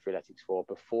been doing freeletics for.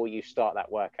 Before you start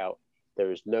that workout,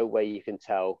 there is no way you can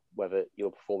tell whether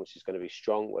your performance is going to be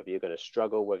strong, whether you're going to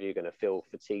struggle, whether you're going to feel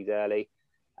fatigued early.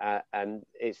 And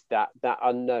it's that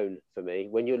unknown for me.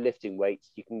 When you're lifting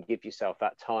weights, you can give yourself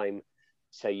that time.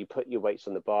 So you put your weights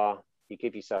on the bar, you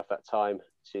give yourself that time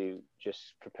to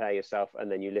just prepare yourself,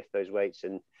 and then you lift those weights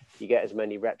and you get as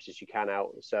many reps as you can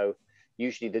out. So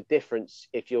usually the difference,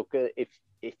 if you're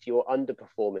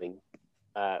underperforming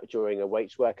during a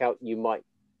weights workout, you might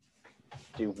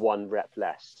do 1 rep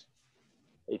less.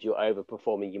 If you're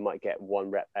overperforming, you might get 1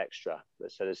 rep extra.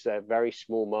 So there's very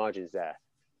small margins there.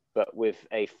 But with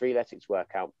a freeletics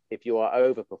workout, if you are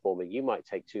overperforming, you might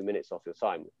take 2 minutes off your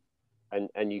time,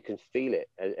 and you can feel it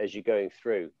as you're going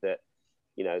through that.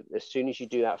 You know, as soon as you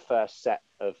do that first set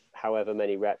of however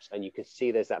many reps, and you can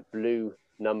see there's that blue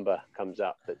number comes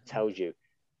up that tells you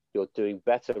you're doing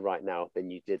better right now than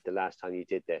you did the last time you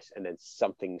did this, and then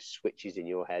something switches in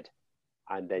your head,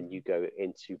 and then you go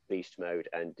into beast mode,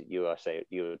 and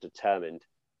you're determined,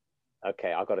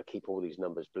 okay, I've got to keep all these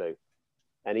numbers blue.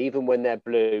 And even when they're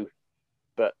blue,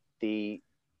 but the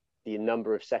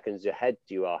number of seconds ahead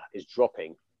you are is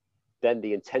dropping, then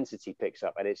the intensity picks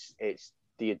up, and it's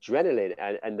the adrenaline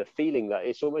and the feeling that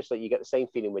it's almost like you get the same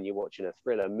feeling when you're watching a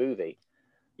thriller movie.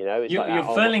 You know, it's you're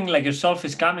feeling like yourself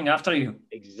is coming after you.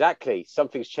 Exactly.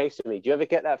 Something's chasing me. Do you ever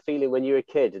get that feeling when you're a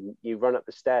kid and you run up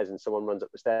the stairs and someone runs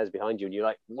up the stairs behind you and you're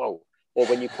like, whoa? Or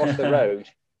when you cross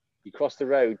the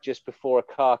road, just before a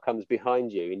car comes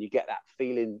behind you and you get that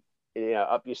feeling, you know,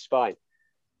 up your spine.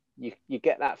 You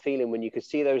get that feeling when you can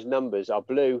see those numbers are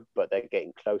blue, but they're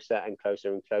getting closer and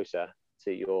closer and closer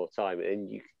to your time.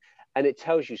 And it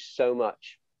tells you so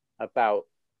much about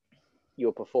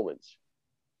your performance.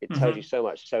 It tells you so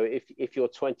much. So if you're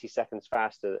 20 seconds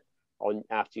faster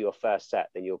after your first set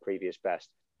than your previous best,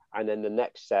 and then the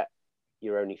next set,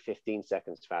 you're only 15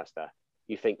 seconds faster,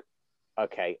 you think,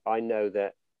 okay, I know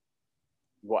that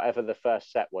whatever the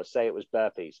first set was, say it was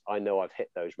burpees, I know I've hit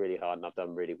those really hard and I've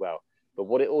done really well. But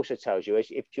what it also tells you is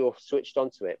if you're switched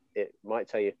onto it, it might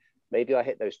tell you, maybe I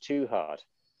hit those too hard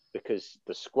because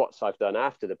the squats I've done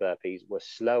after the burpees were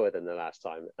slower than the last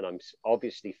time. And I'm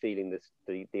obviously feeling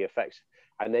the effects.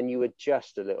 And then you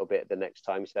adjust a little bit the next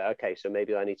time. You say, okay, so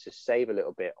maybe I need to save a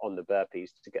little bit on the burpees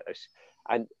to get those.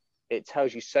 And it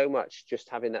tells you so much just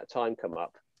having that time come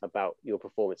up about your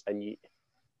performance. And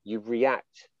you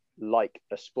react like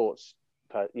a sports,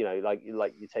 you know, like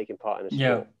you're taking part in a sport.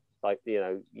 Yeah. Like, you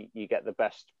know, you get the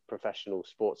best professional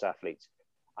sports athletes.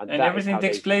 And everything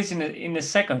takes place in a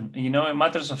second, you know, in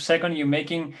matters of second. You're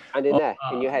making and in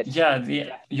your head. Yeah,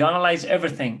 you analyze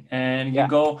everything, and you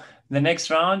go the next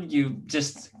round. You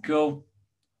just go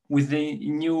with the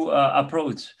new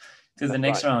approach to the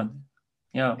next round.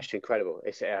 Yeah, it's incredible.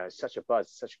 It's such a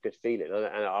buzz, such a good feeling,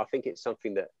 and I think it's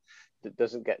something that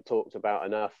doesn't get talked about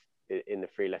enough in the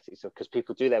freeletics, because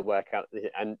people do their workout,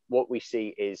 and what we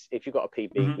see is if you've got a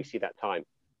PB, we see that time.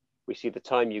 We see the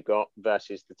time you got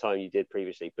versus the time you did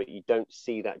previously, but you don't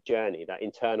see that journey, that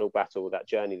internal battle, that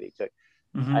journey that you took.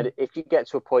 And if you get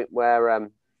to a point where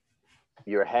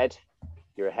you're ahead,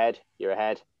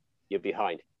 you're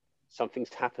behind,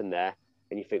 something's happened there,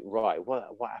 and you think, right, what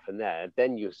happened there?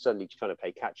 Then you're suddenly trying to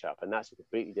play catch up, and that's a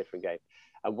completely different game.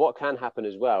 And what can happen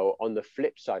as well, on the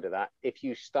flip side of that, if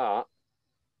you start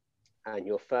and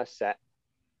your first set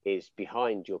is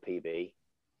behind your PB,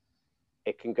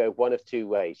 it can go one of two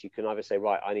ways. You can either say,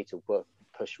 right, I need to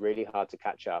push really hard to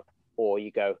catch up, or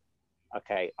you go,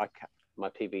 okay, my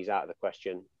PB's out of the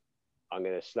question. I'm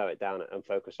going to slow it down and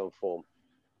focus on form.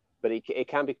 but it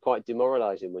can be quite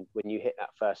demoralizing when you hit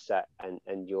that first set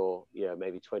and you're, you know,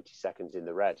 maybe 20 seconds in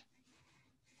the red,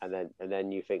 and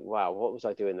then you think, wow, what was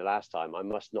I doing the last time? I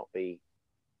must not be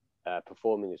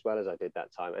performing as well as I did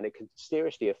that time, and it can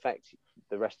seriously affect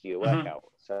the rest of your workout.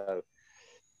 So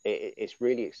it's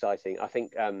really exciting. I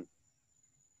think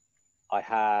I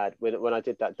had when I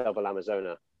did that double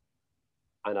Amazona,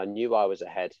 and I knew I was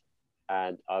ahead,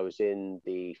 and I was in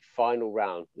the final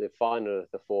round, the final of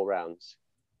the 4 rounds,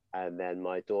 and then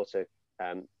my daughter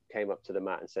came up to the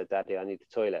mat and said, "Daddy, I need the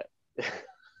toilet."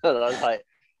 And I was like,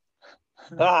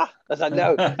 I was like,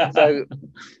 no. So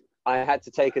I had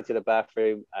to take her to the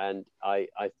bathroom, and I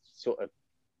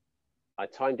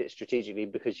timed it strategically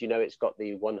because, you know, it's got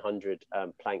the 100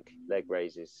 plank leg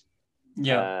raises.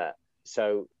 Yeah.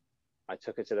 So I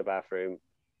took her to the bathroom.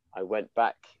 I went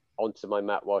back onto my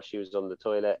mat while she was on the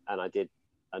toilet, and I did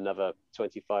another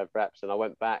 25 reps, and I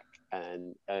went back,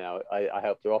 and you know, I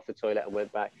helped her off the toilet and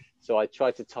went back. So I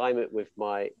tried to time it with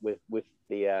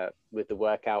the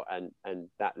workout and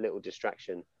that little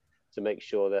distraction to make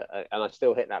sure that, and I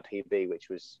still hit that PB, which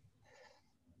was,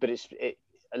 but it's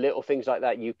little things like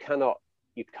that. You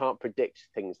can't predict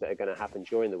things that are going to happen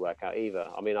during the workout either.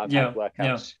 I mean, I've had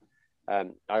workouts.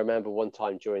 I remember one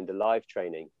time during the live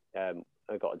training, I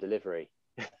got a delivery.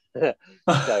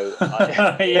 So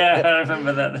I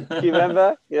remember that. Do you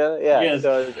remember? Yeah. Yes.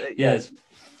 So, yes.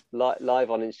 Live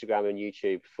on Instagram and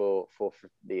YouTube for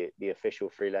the official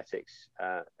Freeletics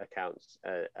accounts,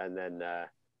 and then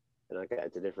I get a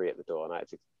delivery at the door, and I had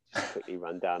to just quickly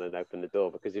run down and open the door,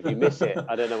 because if you miss it,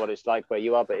 I don't know what it's like where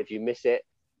you are, but if you miss it,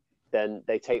 then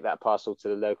they take that parcel to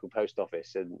the local post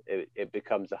office, and it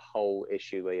becomes a whole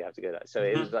issue where you have to go that. So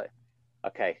it was like,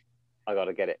 okay, I got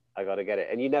to get it.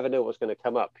 And you never know what's going to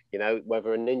come up, you know,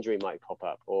 whether an injury might pop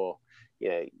up, or, you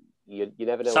know, you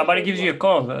never know. Somebody gives you a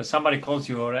call, somebody calls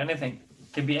you, or anything.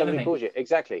 Can be somebody anything. calls you.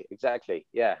 Exactly.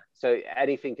 Yeah. So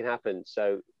anything can happen.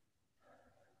 So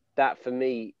that, for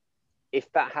me,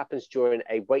 if that happens during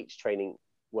a weights training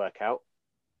workout,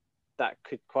 that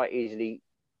could quite easily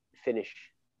finish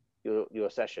your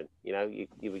session. You know,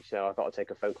 you would say, I've got to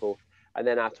take a phone call, and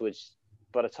then afterwards,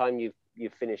 by the time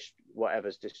you've finished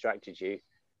whatever's distracted you,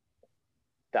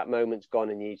 that moment's gone,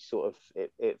 and you sort of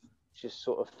it just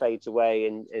sort of fades away,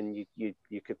 and you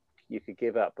could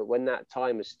give up. But when that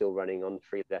time is still running on the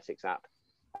Freeletics app,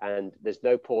 and there's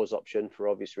no pause option for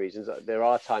obvious reasons, there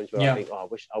are times where I think, oh,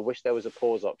 I wish there was a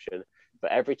pause option.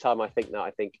 But every time I think that,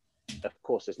 I think, of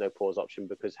course there's no pause option,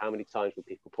 because how many times will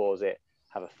people pause it,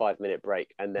 have a 5-minute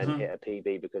break, and then hit a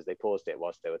PB because they paused it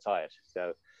whilst they were tired?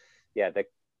 So yeah,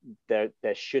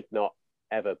 there should not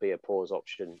ever be a pause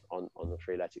option on the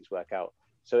Freeletics workout.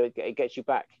 So it gets you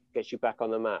back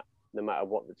on the mat, no matter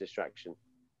what the distraction.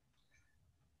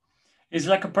 It's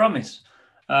like a promise.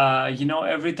 You know,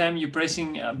 every time you're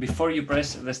pressing, before you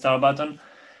press the start button,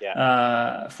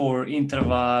 for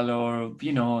interval, or,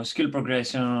 you know, skill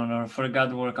progression, or for a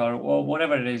gut workout, or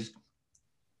whatever it is,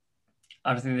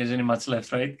 I don't think there's any much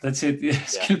left, right? That's it.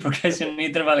 Skill progression,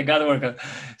 interval, gut workout.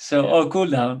 So, or cool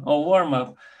down, or warm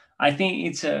up. I think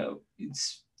it's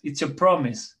a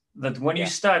promise that when you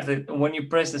start it, when you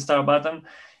press the start button,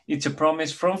 it's a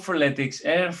promise from Freeletics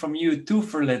and from you to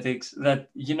Freeletics that,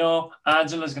 you know,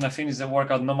 Angela's gonna finish the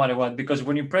workout no matter what. Because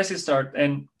when you press it start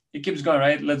and it keeps going,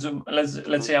 right?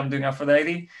 Let's say I'm doing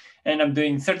Aphrodite and I'm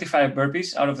doing 35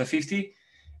 burpees out of the 50,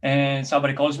 and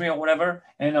somebody calls me or whatever,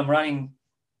 and I'm running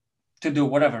to do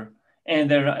whatever, and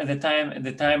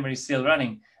the timer is still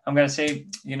running. I'm gonna say,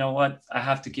 you know what, I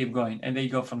have to keep going. And then you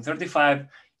go from 35,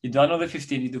 you do another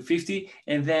 15, you do 50,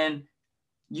 and then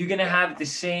you're gonna have the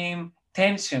same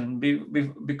tension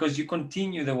because you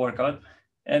continue the workout,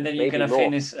 and then you're gonna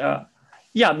finish.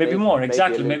 Maybe more.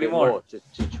 Exactly, maybe more to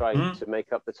try to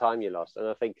make up the time you lost. And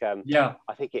I think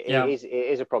it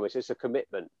is a promise. It's a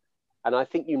commitment, and I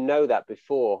think you know that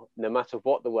before, no matter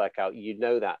what the workout, you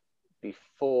know that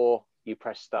before you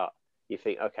press start. You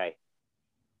think, okay,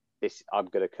 I'm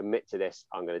going to commit to this.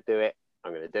 I'm going to do it.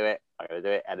 And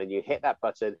then you hit that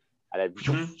button, and then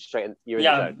straight in, you're in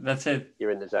the zone. That's it.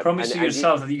 You're in the zone. Promise to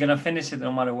yourself that you're going to finish it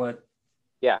no matter what.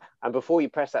 Yeah. And before you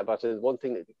press that button, one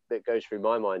thing that goes through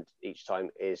my mind each time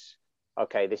is,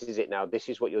 okay, this is it now. This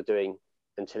is what you're doing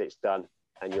until it's done,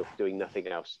 and you're doing nothing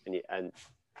else. And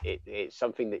it's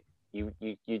something that you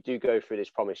do go through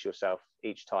this promise yourself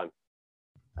each time.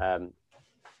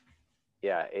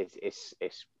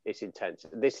 It's intense.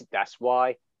 That's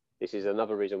why this is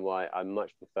another reason why I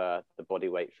much prefer the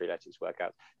bodyweight Freeletics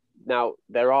workouts. Now,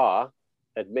 there are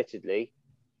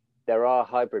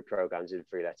hybrid programs in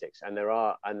Freeletics, and there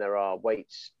are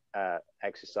weights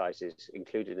exercises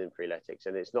included in Freeletics,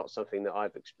 and it's not something that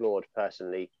I've explored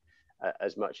personally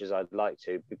as much as I'd like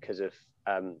to, because of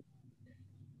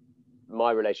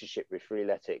my relationship with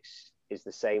Freeletics is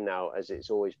the same now as it's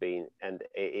always been, and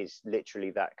it is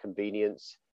literally that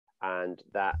convenience and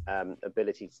that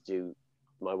ability to do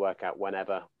my workout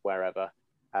whenever, wherever.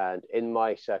 And in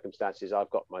my circumstances, I've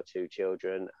got my 2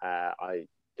 children. I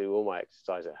do all my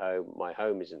exercise at home. My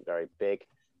home isn't very big,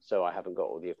 so I haven't got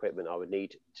all the equipment I would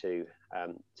need to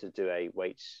do a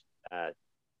weights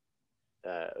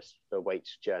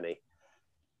journey.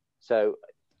 So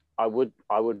I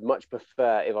would much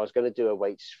prefer, if I was going to do a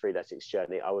weights Freeletics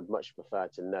journey, I would much prefer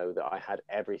to know that I had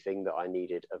everything that I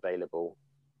needed available,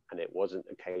 and it wasn't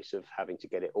a case of having to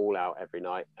get it all out every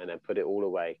night and then put it all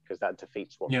away, because that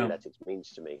defeats what Freeletics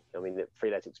means to me. I mean,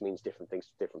 Freeletics means different things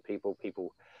to different people.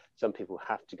 Some people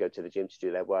have to go to the gym to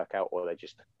do their workout, or they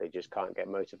just can't get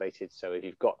motivated. So if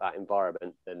you've got that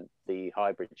environment, then the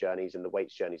hybrid journeys and the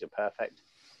weights journeys are perfect.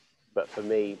 But for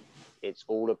me, it's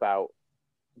all about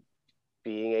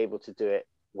being able to do it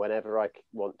whenever I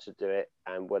want to do it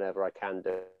and whenever I can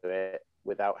do it,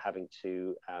 without having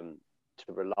to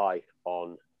rely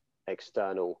on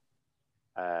external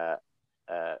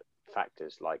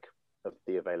factors like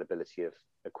the availability of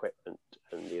equipment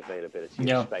and the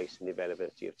availability of space and the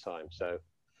availability of time. So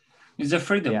it's the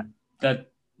freedom that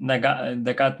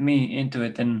got me into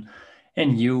it, and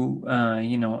you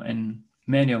know, and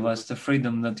many of us, the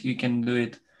freedom that you can do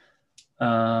it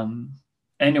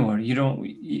anywhere. You don't,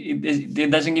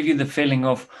 it doesn't give you the feeling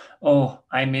of, oh,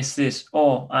 I missed this,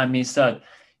 oh, I missed that.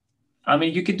 I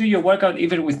mean, you can do your workout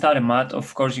even without a mat.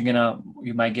 Of course,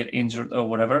 you might get injured or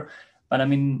whatever. But I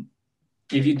mean,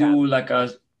 if you do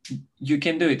you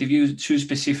can do it. If you choose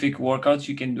specific workouts,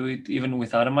 you can do it even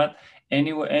without a mat,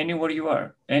 anywhere you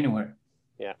are, anywhere.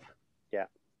 Yeah.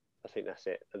 I think that's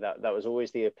it. That was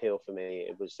always the appeal for me.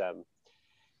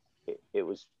 It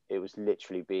was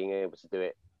literally being able to do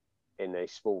it in a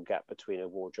small gap between a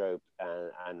wardrobe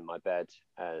and my bed,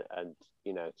 and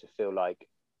you know, to feel like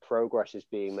progress is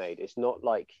being made. It's not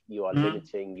like you are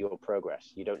limiting your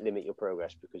progress. You don't limit your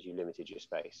progress because you limited your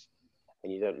space,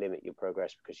 and you don't limit your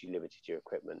progress because you limited your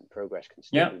equipment. Progress can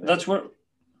still be made.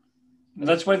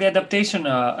 That's where the adaptation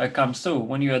comes too.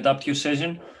 When you adapt your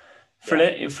session,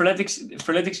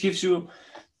 Freeletics gives you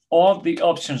all the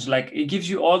options. Like, it gives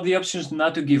you all the options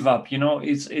not to give up. You know,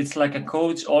 it's like a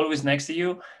coach always next to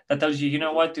you that tells you, you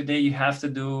know what, today you have to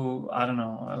do, I don't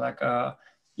know, like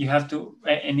you have to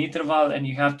an interval, and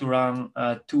you have to run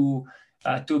 2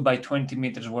 by 20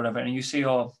 meters, whatever. And you say,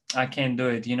 oh, I can't do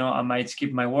it. You know, I might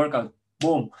skip my workout.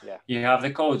 Boom. You have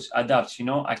the coach adapts. You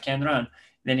know, I can't run.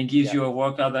 Then it gives you a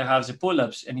workout that has the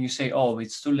pull-ups, and you say, oh,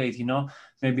 it's too late. You know,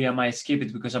 maybe I might skip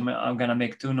it because I'm gonna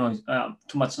make too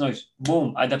much noise.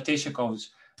 Boom, adaptation codes.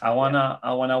 I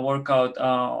wanna work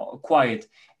out quiet,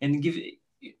 and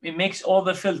it makes all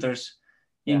the filters,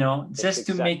 you know, just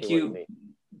to make you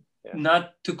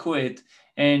not to quit,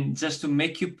 and just to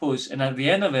make you push. And at the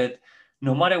end of it,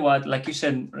 no matter what, like you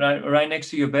said, right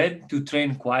next to your bed, to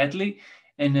train quietly,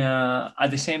 and at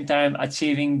the same time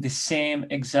achieving the same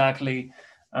exactly,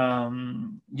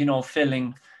 you know,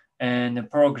 feeling and the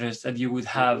progress that you would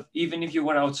have even if you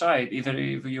were outside, either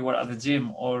if you were at the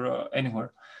gym or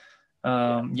anywhere.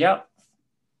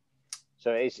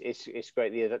 So it's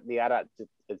great. The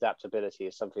adaptability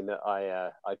is something that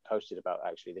I posted about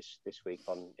actually this week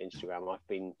on Instagram. I've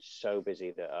been so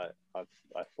busy that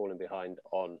I've fallen behind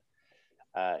on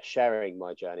sharing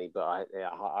my journey, but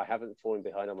I haven't fallen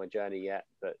behind on my journey yet.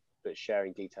 But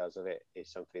sharing details of it is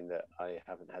something that I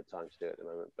haven't had time to do at the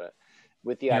moment. But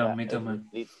with the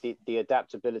the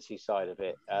adaptability side of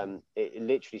it, it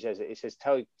literally says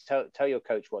tell your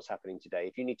coach what's happening today.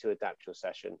 If you need to adapt your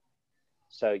session,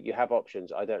 so you have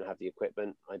options. I don't have the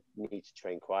equipment. I need to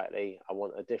train quietly. I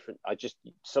want a different.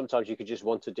 Sometimes you could just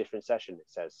want a different session. It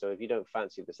says so. If you don't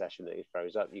fancy the session that he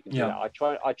throws up, you can do that.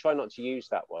 I try not to use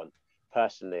that one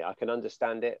personally. I can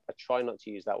understand it. I try not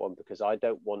to use that one because I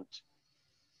don't want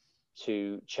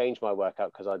to change my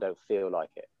workout because I don't feel like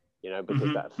it, you know,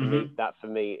 because that for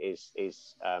me is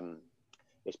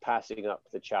passing up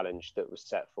the challenge that was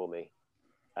set for me.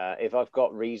 If I've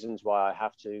got reasons why I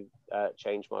have to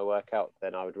change my workout,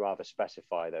 then I would rather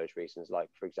specify those reasons. Like,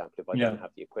 for example, if I don't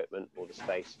have the equipment or the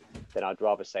space, then I'd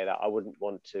rather say that. I wouldn't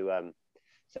want to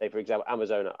say, for example,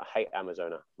 Amazona. I hate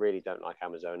Amazona. Really don't like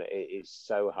Amazona. It is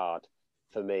so hard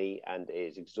for me, and it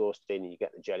is exhausting. You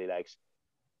get the jelly legs.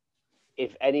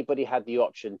 If anybody had the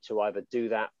option to either do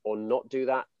that or not do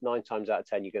that, 9 times out of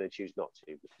 10, you're going to choose not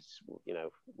to, because, you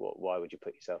know, why would you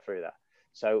put yourself through that?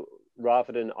 So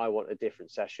rather than I want a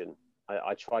different session,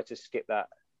 I try to skip that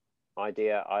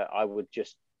idea. I would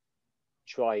just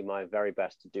try my very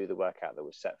best to do the workout that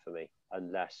was set for me,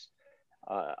 unless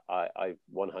I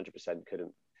 100%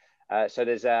 couldn't. So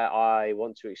there's I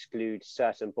want to exclude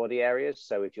certain body areas.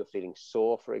 So if you're feeling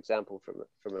sore, for example,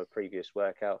 from a previous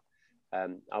workout,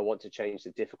 I want to change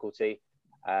the difficulty,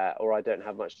 or I don't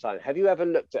have much time. Have you ever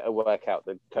looked at a workout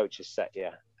the coach has set you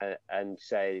and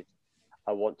said,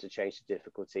 I want to change the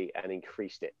difficulty and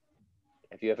increased it?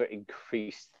 Have you ever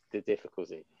increased the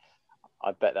difficulty?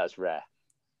 I bet that's rare.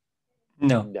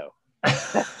 No. No.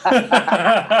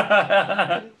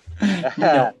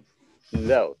 No.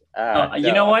 No.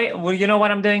 You know why? Well, you know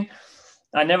what I'm doing?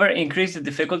 I never increase the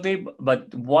difficulty,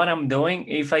 but what I'm doing,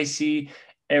 if I see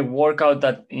a workout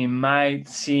that it might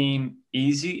seem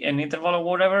easy, an interval or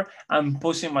whatever, I'm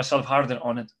pushing myself harder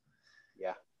on it.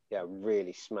 Yeah,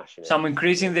 really smashing it. So I'm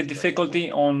increasing the difficulty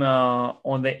on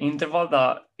the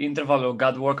interval or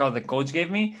gut workout the coach gave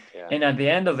me, and at the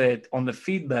end of it, on the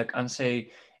feedback, and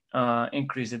say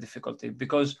increase the difficulty,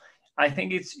 because I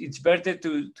think it's better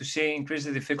to say increase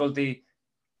the difficulty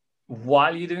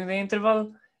while you're doing the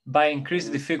interval by increase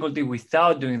the difficulty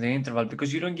without doing the interval,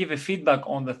 because you don't give a feedback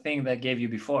on the thing that gave you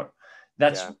before.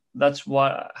 That's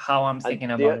how I'm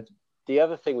thinking about it. The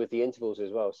other thing with the intervals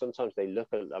as well, sometimes they look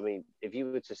at, I mean, if you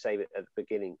were to say at the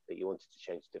beginning that you wanted to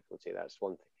change the difficulty, that's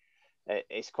one thing.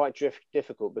 It's quite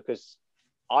difficult, because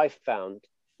I found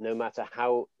no matter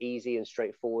how easy and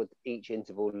straightforward each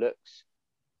interval looks,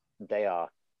 they are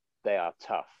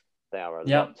tough. They are a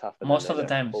lot tougher. Most of the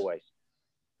times. Always.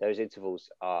 Those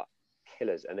intervals are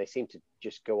killers, and they seem to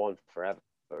just go on forever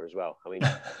as well. I mean,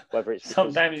 whether it's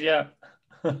sometimes,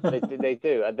 they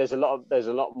do. And there's a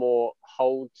lot more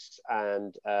holds,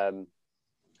 and I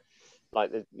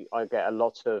get a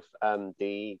lot of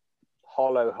the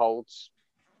hollow holds.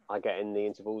 I get in the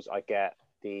intervals. I get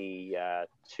the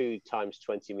 2 times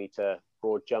 20 meter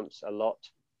broad jumps a lot,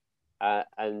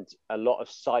 and a lot of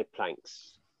side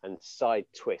planks and side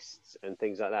twists and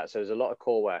things like that. So there's a lot of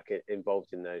core work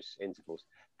involved in those intervals.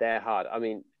 They're hard. I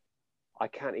mean, I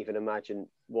can't even imagine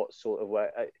what sort of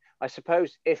work. I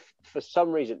suppose if for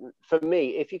some reason, for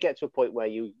me, if you get to a point where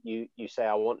you say,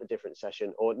 I want a different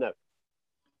session, or no,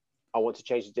 I want to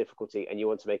change the difficulty and you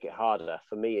want to make it harder,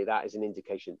 for me, that is an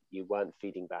indication you weren't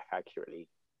feeding back accurately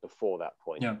before that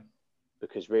point. Yeah.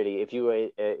 Because really, if you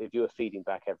were feeding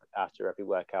back after every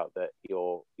workout that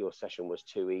your session was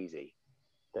too easy,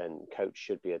 then coach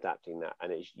should be adapting that,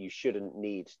 and you shouldn't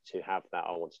need to have that.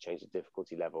 I want to change the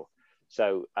difficulty level.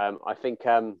 So I think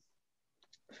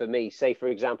for me, say for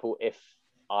example, if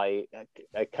a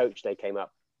coach day came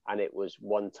up and it was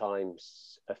 1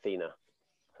 times Athena,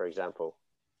 for example,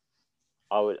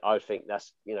 I would think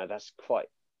that's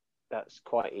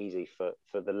quite easy for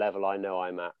the level I know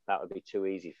I'm at. That would be too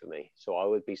easy for me. So I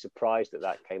would be surprised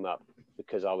that came up,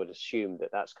 because I would assume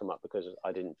that's come up because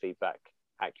I didn't feed back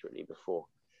accurately before,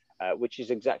 which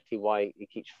is exactly why he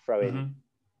keeps throwing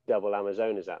double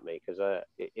Amazonas at me. Because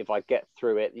if I get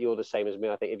through it, you're the same as me.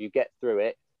 I think if you get through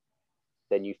it,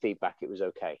 then you feed back it was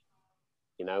okay.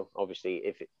 Obviously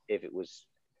if it was,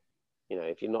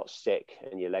 if you're not sick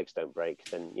and your legs don't break,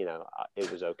 then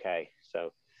it was okay.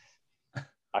 So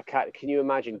can you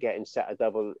imagine getting set a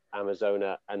double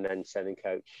Amazona and then sending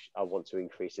coach, I want to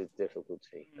increase the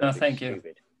difficulty? No, thank you.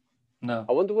 No.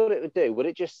 I wonder what it would do. Would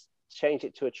it just change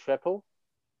it to a triple?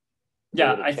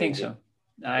 Yeah, I think so.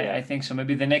 I think so.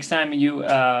 Maybe the next time you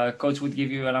coach would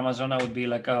give you an Amazona would be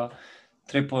like a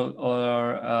triple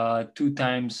or 2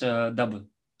 times double.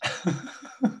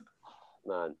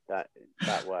 Man, that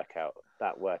workout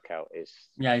is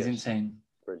it's insane,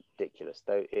 ridiculous.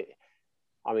 Though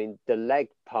the leg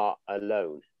part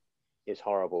alone is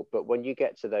horrible, but when you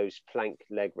get to those plank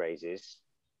leg raises,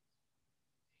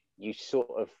 you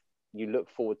look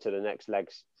forward to the next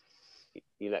legs.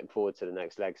 You look forward to the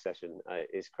next leg session.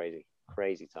 It's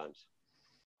crazy times.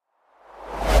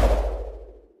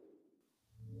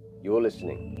 You're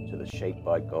listening to the Shaped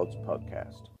by Gods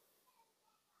podcast.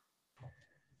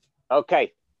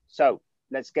 Okay, so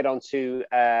let's get on to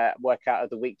workout of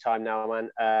the week time now,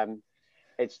 man.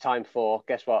 It's time for,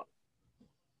 guess what?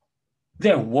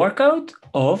 The workout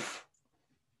of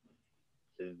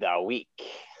the week.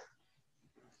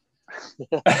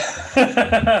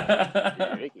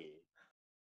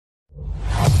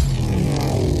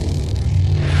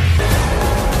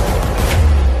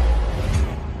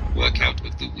 Workout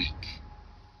of the week.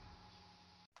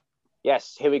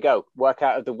 Yes, here we go.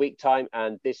 Workout of the week time,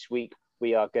 and this week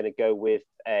we are going to go with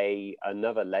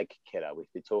another leg killer.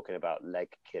 We've been talking about leg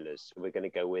killers. So we're going to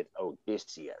go with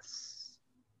Odysseus.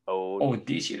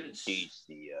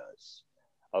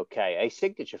 Okay, a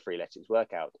signature freeletics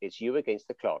workout. It's you against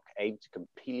the clock. Aim to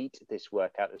complete this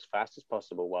workout as fast as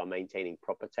possible while maintaining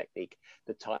proper technique.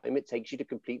 The time it takes you to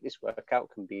complete this workout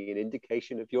can be an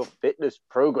indication of your fitness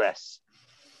progress.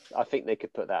 I think they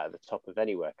could put that at the top of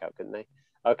any workout, couldn't they?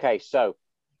 Okay, so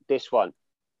this one,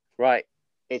 right?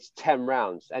 It's 10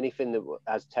 rounds. Anything that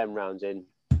has 10 rounds in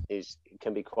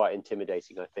can be quite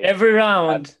intimidating, I think. Every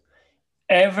round,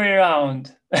 for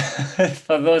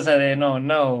those that don't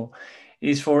know,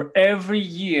 is for every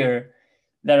year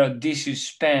that Odysseus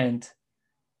spent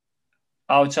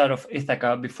outside of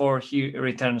Ithaca before he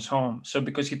returns home. So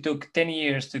because he took 10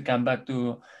 years to come back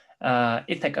to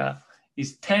Ithaca,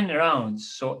 it's 10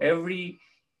 rounds. So every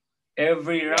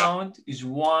round is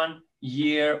 1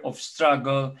 year of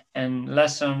struggle and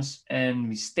lessons and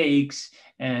mistakes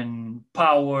and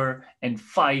power and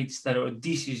fights that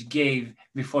Odysseus gave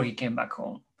before he came back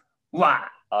home. Wow.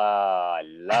 I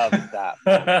love that.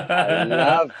 I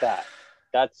love that.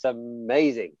 That's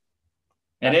amazing.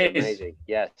 That's amazing.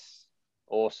 Yes.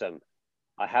 Awesome.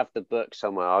 I have the book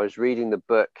somewhere. I was reading the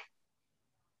book,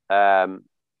 but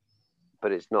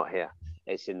it's not here.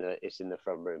 It's in the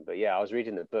front room. But yeah, I was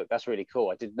reading the book. That's really cool.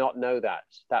 I did not know that.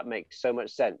 That makes so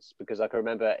much sense because I can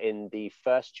remember in the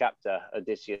first chapter,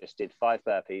 Odysseus did 5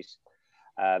 burpees.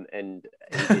 And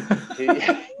he did 2.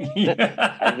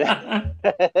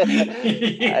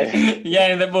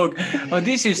 Yeah, in the book,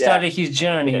 Odysseus started his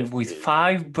journey with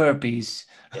 5 burpees.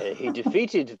 He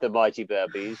defeated the mighty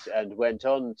burpees and went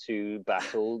on to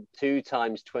battle 2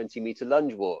 times 20-meter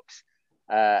lunge walks,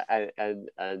 and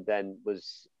then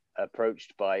was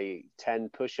approached by 10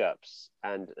 push-ups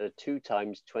and a 2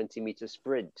 times 20-meter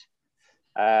sprint,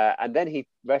 and then he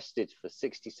rested for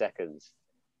 60 seconds.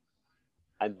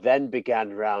 And then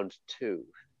began round 2.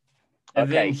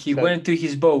 And then he went to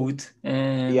his boat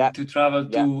and to travel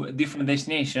to a different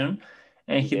destination.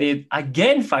 And he did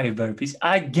again 5 burpees,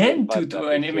 again 2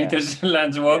 20 meters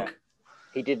lunge walk. Yeah.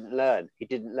 He didn't learn. He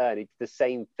did the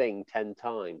same thing 10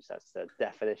 times. That's the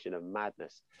definition of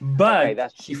madness.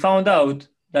 But he found out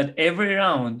that every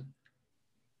round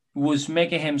was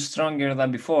making him stronger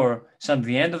than before. So at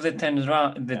the end of the 10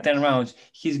 rounds,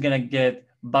 he's going to get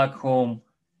back home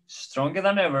stronger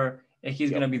than ever, and he's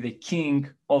going to be the king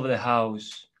of the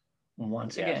house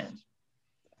once again.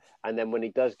 And then when he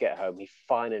does get home, he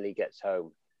finally gets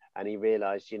home and he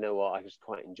realized, you know what, I was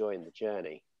quite enjoying the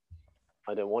journey.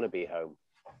 I don't want to be home.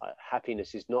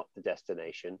 Happiness is not the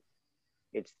destination.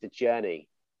 It's the journey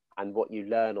and what you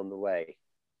learn on the way.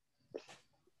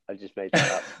 I just made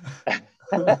that up.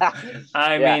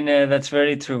 I mean, that's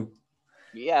very true.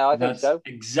 Yeah, I think so.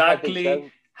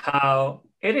 Exactly how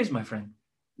it is, my friend.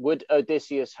 Would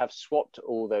Odysseus have swapped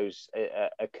all those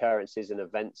occurrences and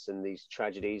events and these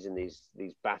tragedies and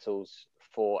these battles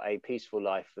for a peaceful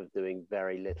life of doing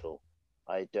very little?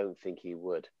 I don't think he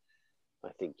would. I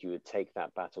think you would take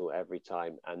that battle every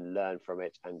time and learn from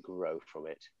it and grow from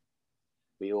it.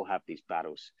 We all have these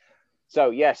battles.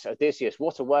 So yes, Odysseus,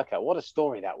 what a workout. What a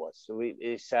story that was. So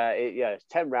it's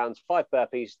 10 rounds, 5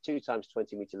 burpees, 2 times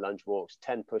 20-meter lunge walks,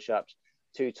 10 push-ups,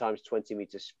 2 times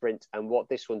 20-meter sprint. And what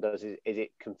this one does is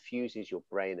it confuses your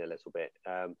brain a little bit,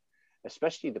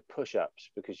 especially the push-ups,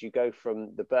 because you go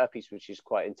from the burpees, which is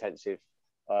quite intensive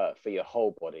for your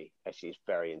whole body. Actually, it's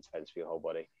very intense for your whole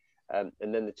body. And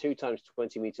then the 2 times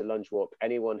 20-meter lunge walk,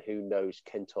 anyone who knows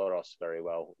Kentauros very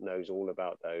well knows all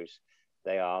about those.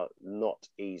 They are not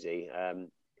easy.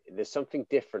 There's something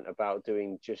different about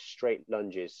doing just straight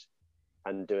lunges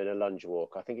and doing a lunge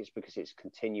walk. I think it's because it's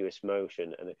continuous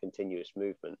motion and a continuous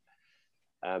movement.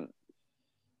 And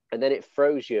then it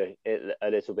throws you a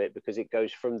little bit because it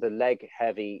goes from the leg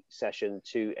heavy session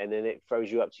and then it throws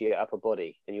you up to your upper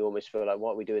body. And you almost feel like,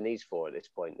 what are we doing these for at this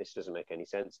point? This doesn't make any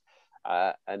sense.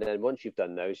 And then once you've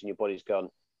done those and your body's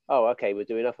gone, oh, okay, we're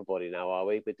doing upper body now, are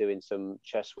we? We're doing some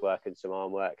chest work and some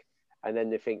arm work. And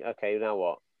then they think, okay, now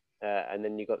what? And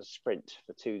then you've got to sprint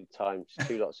for 2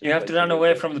 lots of you have to run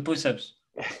away from the push-ups.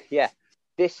 Yeah.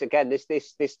 This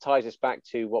ties us back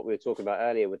to what we were talking about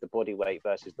earlier with the body weight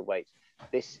versus the weight.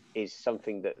 This is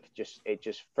something that just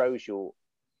throws your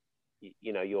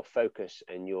focus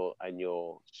and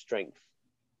your strength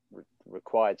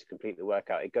required to complete the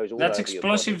workout. It goes all That's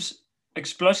over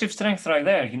explosive strength right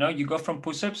there. You go from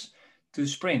push-ups to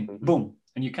sprint, boom,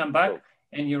 and you come back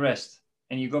and you rest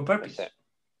and you go burpees.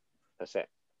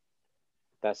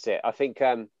 That's it. I think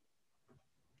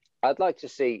I'd like to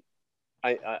see.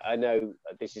 I know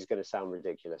this is going to sound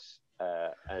ridiculous,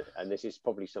 and this is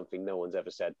probably something no one's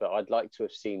ever said, but I'd like to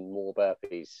have seen more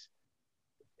burpees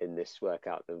in this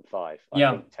workout than 5.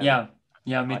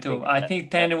 Me too. I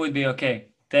think 10 would be okay.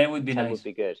 10 would be 10 nice. would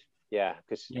be good. Yeah,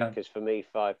 because for me,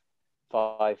 5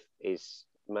 5 is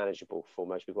manageable for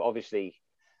most people. Obviously,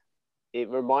 it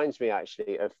reminds me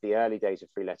actually of the early days of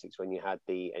freeletics when you had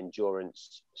the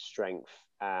endurance, strength,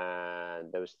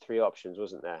 and there was 3 options,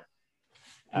 wasn't there?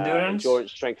 Endurance,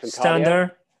 strength, and standard,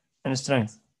 cardio. and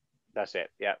strength. That's it.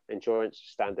 Yeah, endurance,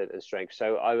 standard, and strength.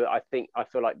 So I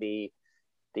feel like the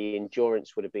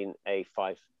endurance would have been a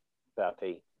 5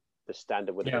 burpee. The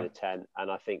standard would have been a 10,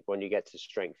 and I think when you get to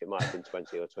strength, it might have been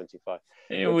 20 or 25.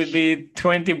 It would be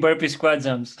 20 burpee squat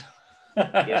jumps.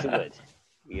 Yes, it would.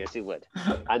 Yes, it would.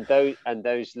 And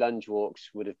those lunge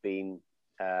walks would have been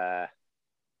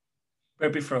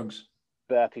burpee frogs.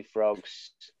 Burpee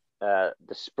frogs. The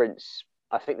sprints.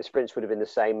 I think the sprints would have been the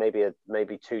same.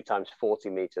 Maybe 2 times 40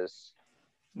 meters.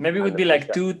 Maybe it would be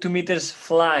like 2 meters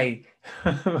fly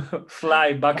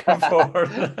back and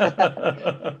forth.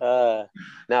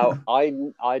 Now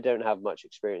I don't have much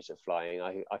experience of flying.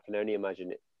 I can only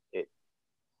imagine it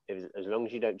as long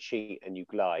as you don't cheat and you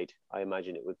glide. I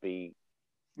imagine it would be.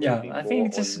 I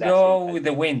think just go with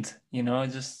the wind.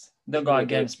 Just don't go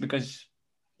against because.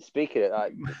 Speaking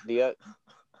of the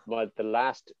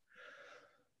last.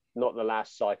 Not the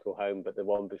last cycle home, but the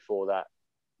one before that,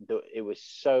 it was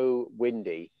so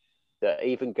windy that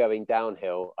even going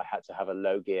downhill, I had to have a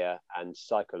low gear and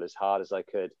cycle as hard as I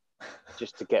could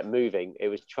just to get moving. It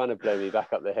was trying to blow me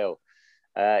back up the hill.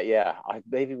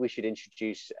 Maybe we should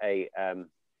introduce a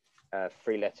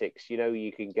freeletics.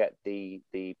 You can get the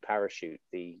parachute,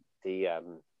 the the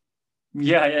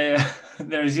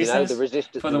resistance, the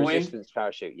wind. Resistance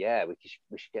parachute. Yeah, we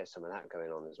should get some of that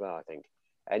going on as well. I think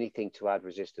anything to add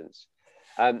resistance.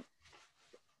 Man,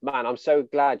 I'm so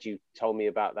glad you told me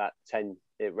about that 10.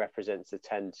 It represents the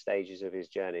 10 stages of his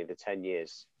journey, the 10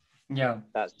 years. Yeah,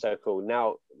 that's so cool.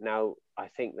 Now I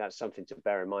think that's something to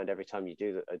bear in mind every time you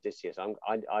do the Odysseus.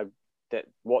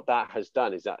 What that has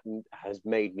done is that has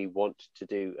made me want to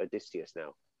do Odysseus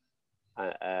now,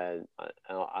 and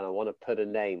I want to put a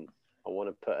name. I want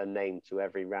to put a name to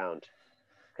every round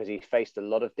because he faced a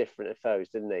lot of different foes,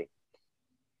 didn't he?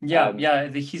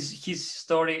 His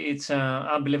story, it's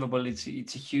unbelievable. It's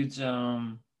a huge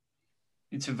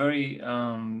it's a very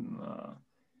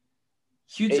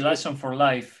huge lesson for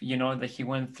life, that he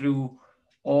went through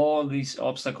all these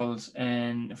obstacles,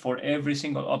 and for every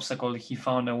single obstacle he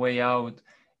found a way out,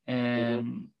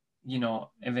 and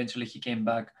eventually he came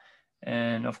back.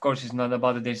 And of course it's not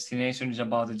about the destination, it's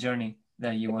about the journey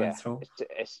that you went through.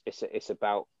 It's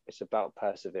about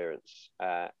perseverance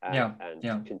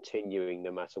and continuing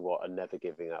no matter what, and never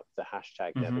giving up. The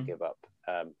hashtag never give up.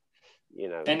 And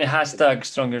the hashtag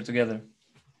stronger together.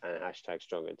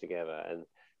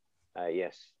 And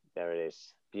yes, there it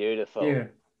is. Beautiful.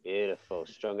 Beautiful.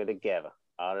 Stronger together.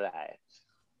 All right.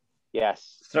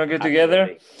 Yes. Stronger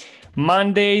together.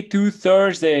 Monday to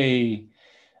Thursday.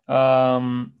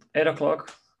 8:00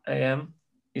 a.m.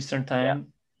 Eastern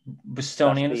time.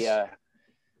 Bostonians.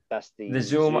 That's the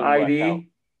Zoom ID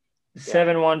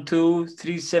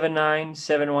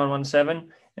 712-379-7117,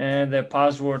 and the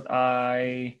password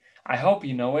I hope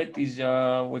you know it is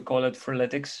we call it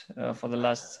Freeletics for the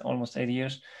last almost 8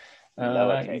 years.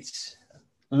 It's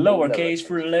lowercase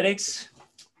Freeletics.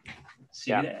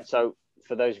 So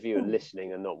for those of you who are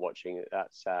listening and not watching,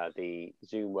 that's the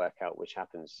Zoom workout which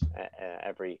happens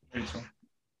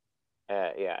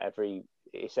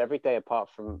it's every day apart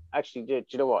from, actually, do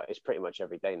you know what? It's pretty much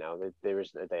every day now. There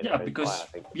isn't a day.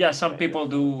 Some people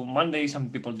do Monday, some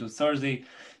people do Thursday,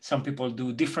 some people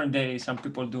do different days, some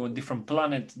people do a different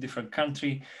planet, different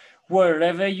country.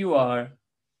 Wherever you are,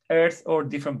 Earth or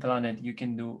different planet, you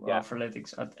can do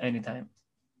Freeletics at any time.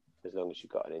 As long as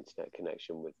you've got an internet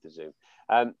connection with the Zoom.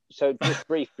 So just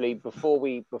briefly, before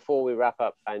we wrap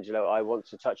up, Angelo, I want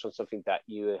to touch on something that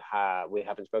we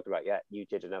haven't spoken about yet. You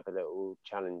did another little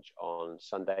challenge on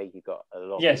Sunday. You got a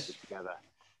lot of people together.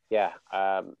 Yeah.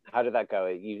 How did that go?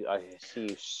 I see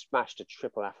you smashed a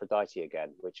triple Aphrodite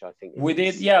again, which I think we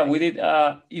did. Yeah, we did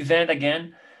event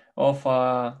again of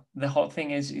the whole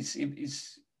thing is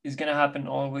it's gonna happen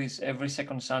always every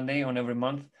second Sunday on every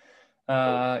month.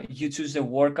 You choose the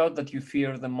workout that you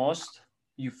fear the most,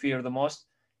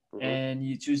 and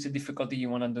you choose the difficulty you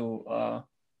want to do,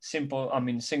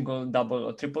 single, double,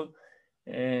 or triple,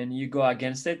 and you go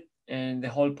against it. And the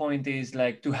whole point is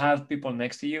like to have people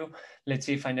next to you. Let's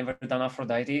say if I never done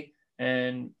Aphrodite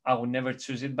and I would never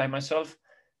choose it by myself,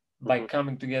 by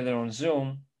coming together on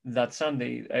Zoom that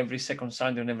Sunday, every second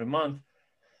Sunday on every month,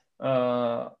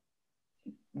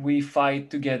 we fight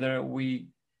together.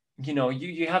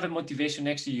 You have a motivation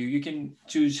next to you. You can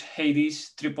choose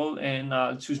Hades triple and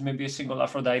choose maybe a single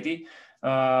Aphrodite,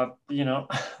 but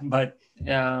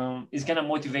it's gonna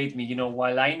motivate me.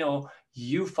 While I know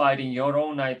you fighting your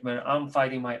own nightmare, I'm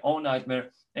fighting my own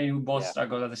nightmare, and we both Yeah.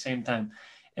 struggle at the same time.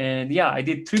 And yeah, I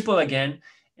did triple again,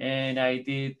 and I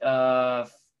did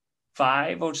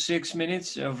 5 or 6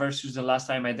 minutes versus the last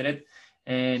time I did it,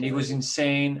 and it was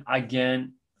insane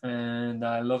again, and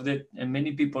I loved it. And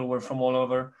many people were from all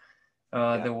over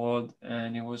the world,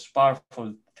 and it was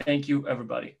powerful. Thank you,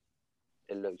 everybody.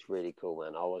 It looked really cool,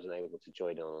 man. I wasn't able to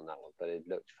join on that one, but it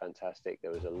looked fantastic.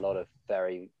 There was a lot of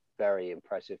very, very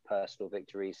impressive personal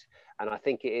victories, and I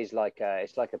think it is like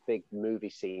it's like a big movie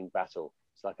scene battle.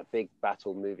 It's like a big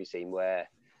battle movie scene where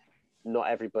not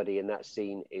everybody in that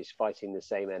scene is fighting the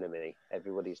same enemy.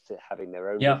 Everybody's having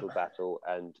their own little battle,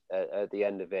 and at the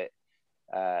end of it,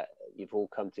 you've all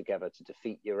come together to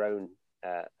defeat your own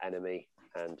enemy,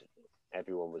 and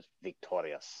everyone was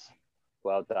victorious.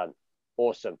 Well done.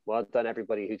 Awesome. Well done,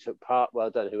 everybody who took part. Well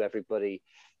done, everybody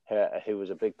who was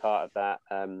a big part of that.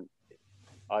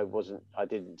 I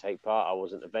didn't take part. I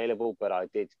wasn't available, but I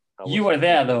did. You were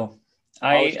there, though.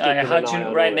 I had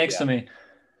you right next to me.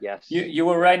 Yes. You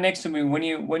were right next to me when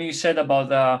you said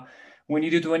about when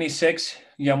you do 26,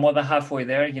 you're more than halfway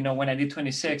there. You know, when I did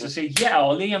 26, I say, yeah,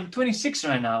 Oli, I'm 26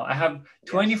 right now. I have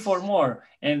 24 more.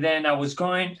 And then I was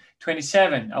going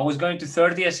 27. I was going to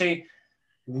 30. I say,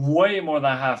 way more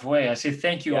than halfway. I said,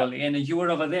 thank you, Oli. And you were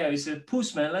over there. You said,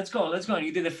 Puss, man, let's go. And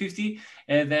you did the 50.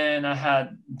 And then I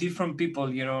had different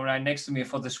people, you know, right next to me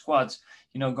for the squats,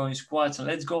 you know, going squats. And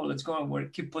let's go. And we'll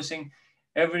keep pushing.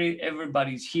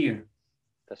 Everybody's here.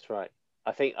 That's right.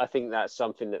 I think that's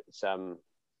something that's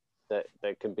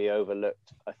that can be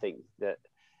overlooked. I think that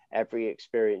every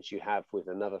experience you have with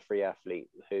another free athlete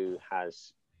who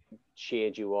has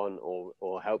cheered you on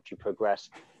or helped you progress,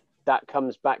 that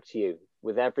comes back to you.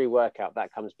 With every workout,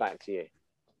 that comes back to you.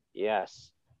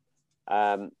 Yes.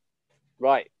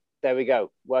 Right. There we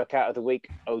go. Workout of the week,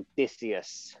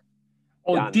 Odysseus.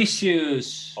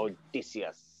 Odysseus.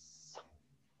 Odysseus.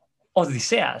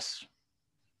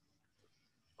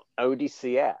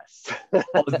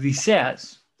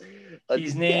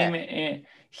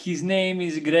 His name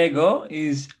is Grego,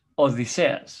 is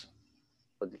Odysseus.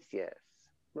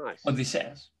 Nice.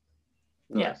 Odysseus.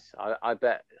 Nice. Yeah. I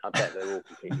bet they're all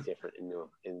completely different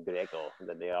in Grego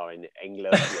than they are in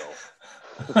English.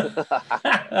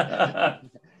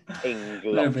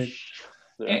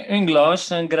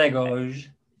 English and Gregos.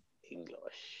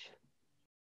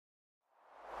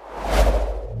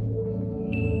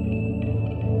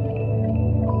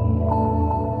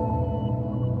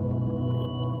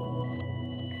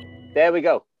 There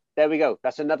we go.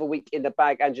 That's another week in the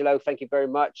bag, Angelo. Thank you very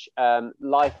much.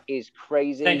 Life is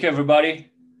crazy. Thank you,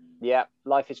 everybody. Yeah,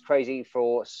 life is crazy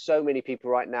for so many people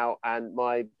right now. And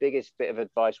my biggest bit of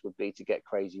advice would be to get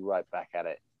crazy right back at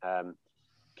it.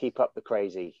 Keep up the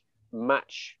crazy.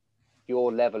 Match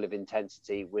your level of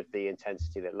intensity with the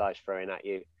intensity that life's throwing at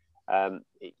you.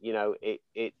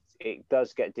 It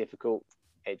does get difficult.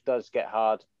 It does get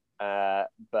hard.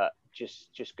 But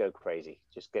just go crazy.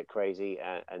 Just get crazy,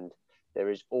 and there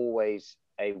is always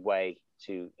a way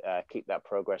to keep that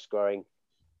progress growing.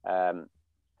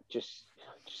 Just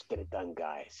get it done,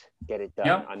 guys. Get it done.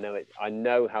 Yep. I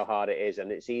know how hard it is, and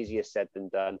it's easier said than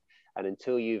done. And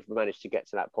until you've managed to get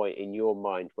to that point in your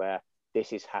mind where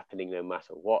this is happening no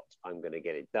matter what, I'm going to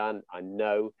get it done. I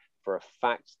know for a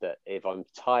fact that if I'm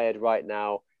tired right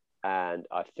now and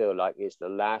I feel like it's the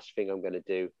last thing I'm going to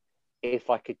do, if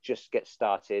I could just get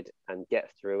started and get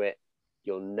through it,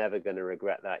 you're never going to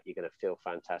regret that. You're going to feel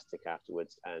fantastic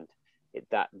afterwards. And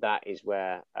that is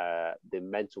where the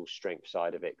mental strength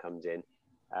side of it comes in,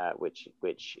 which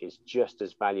is just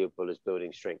as valuable as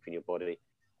building strength in your body.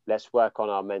 Let's work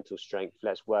on our mental strength.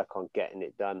 Let's work on getting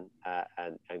it done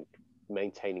and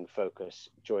maintaining focus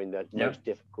during the most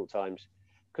difficult times,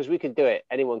 because we can do it.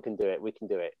 Anyone can do it. We can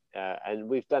do it. And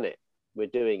we've done it. We're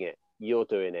doing it. You're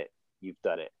doing it. You've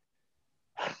done it.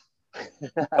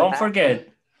 Don't forget,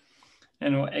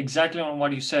 and exactly on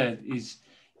what you said is,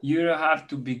 you don't have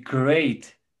to be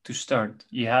great to start.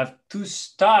 You have to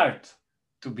start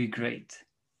to be great.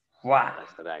 Wow.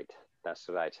 That's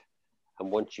right.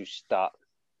 And once you start,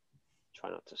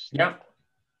 try not to stop. Yeah.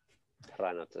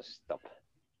 Try not to stop.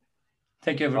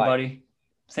 Thank you, everybody. Right.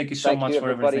 Thank you so much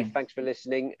for everything. Thanks for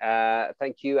listening.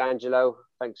 Thank you, Angelo.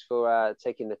 Thanks for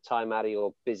taking the time out of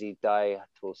your busy day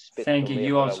to spit. Thank you.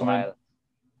 You also, man.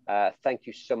 Thank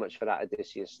you so much for that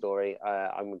Odysseus story.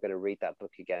 I'm going to read that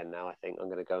book again now. I think I'm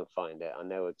going to go and find it. I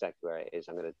know exactly where it is.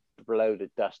 I'm going to blow the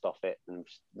dust off it and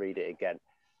read it again.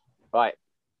 Right.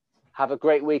 Have a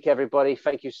great week, everybody.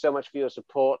 Thank you so much for your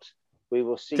support. We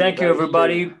will see you. Thank you,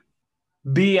 everybody. Soon.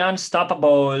 Be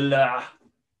unstoppable.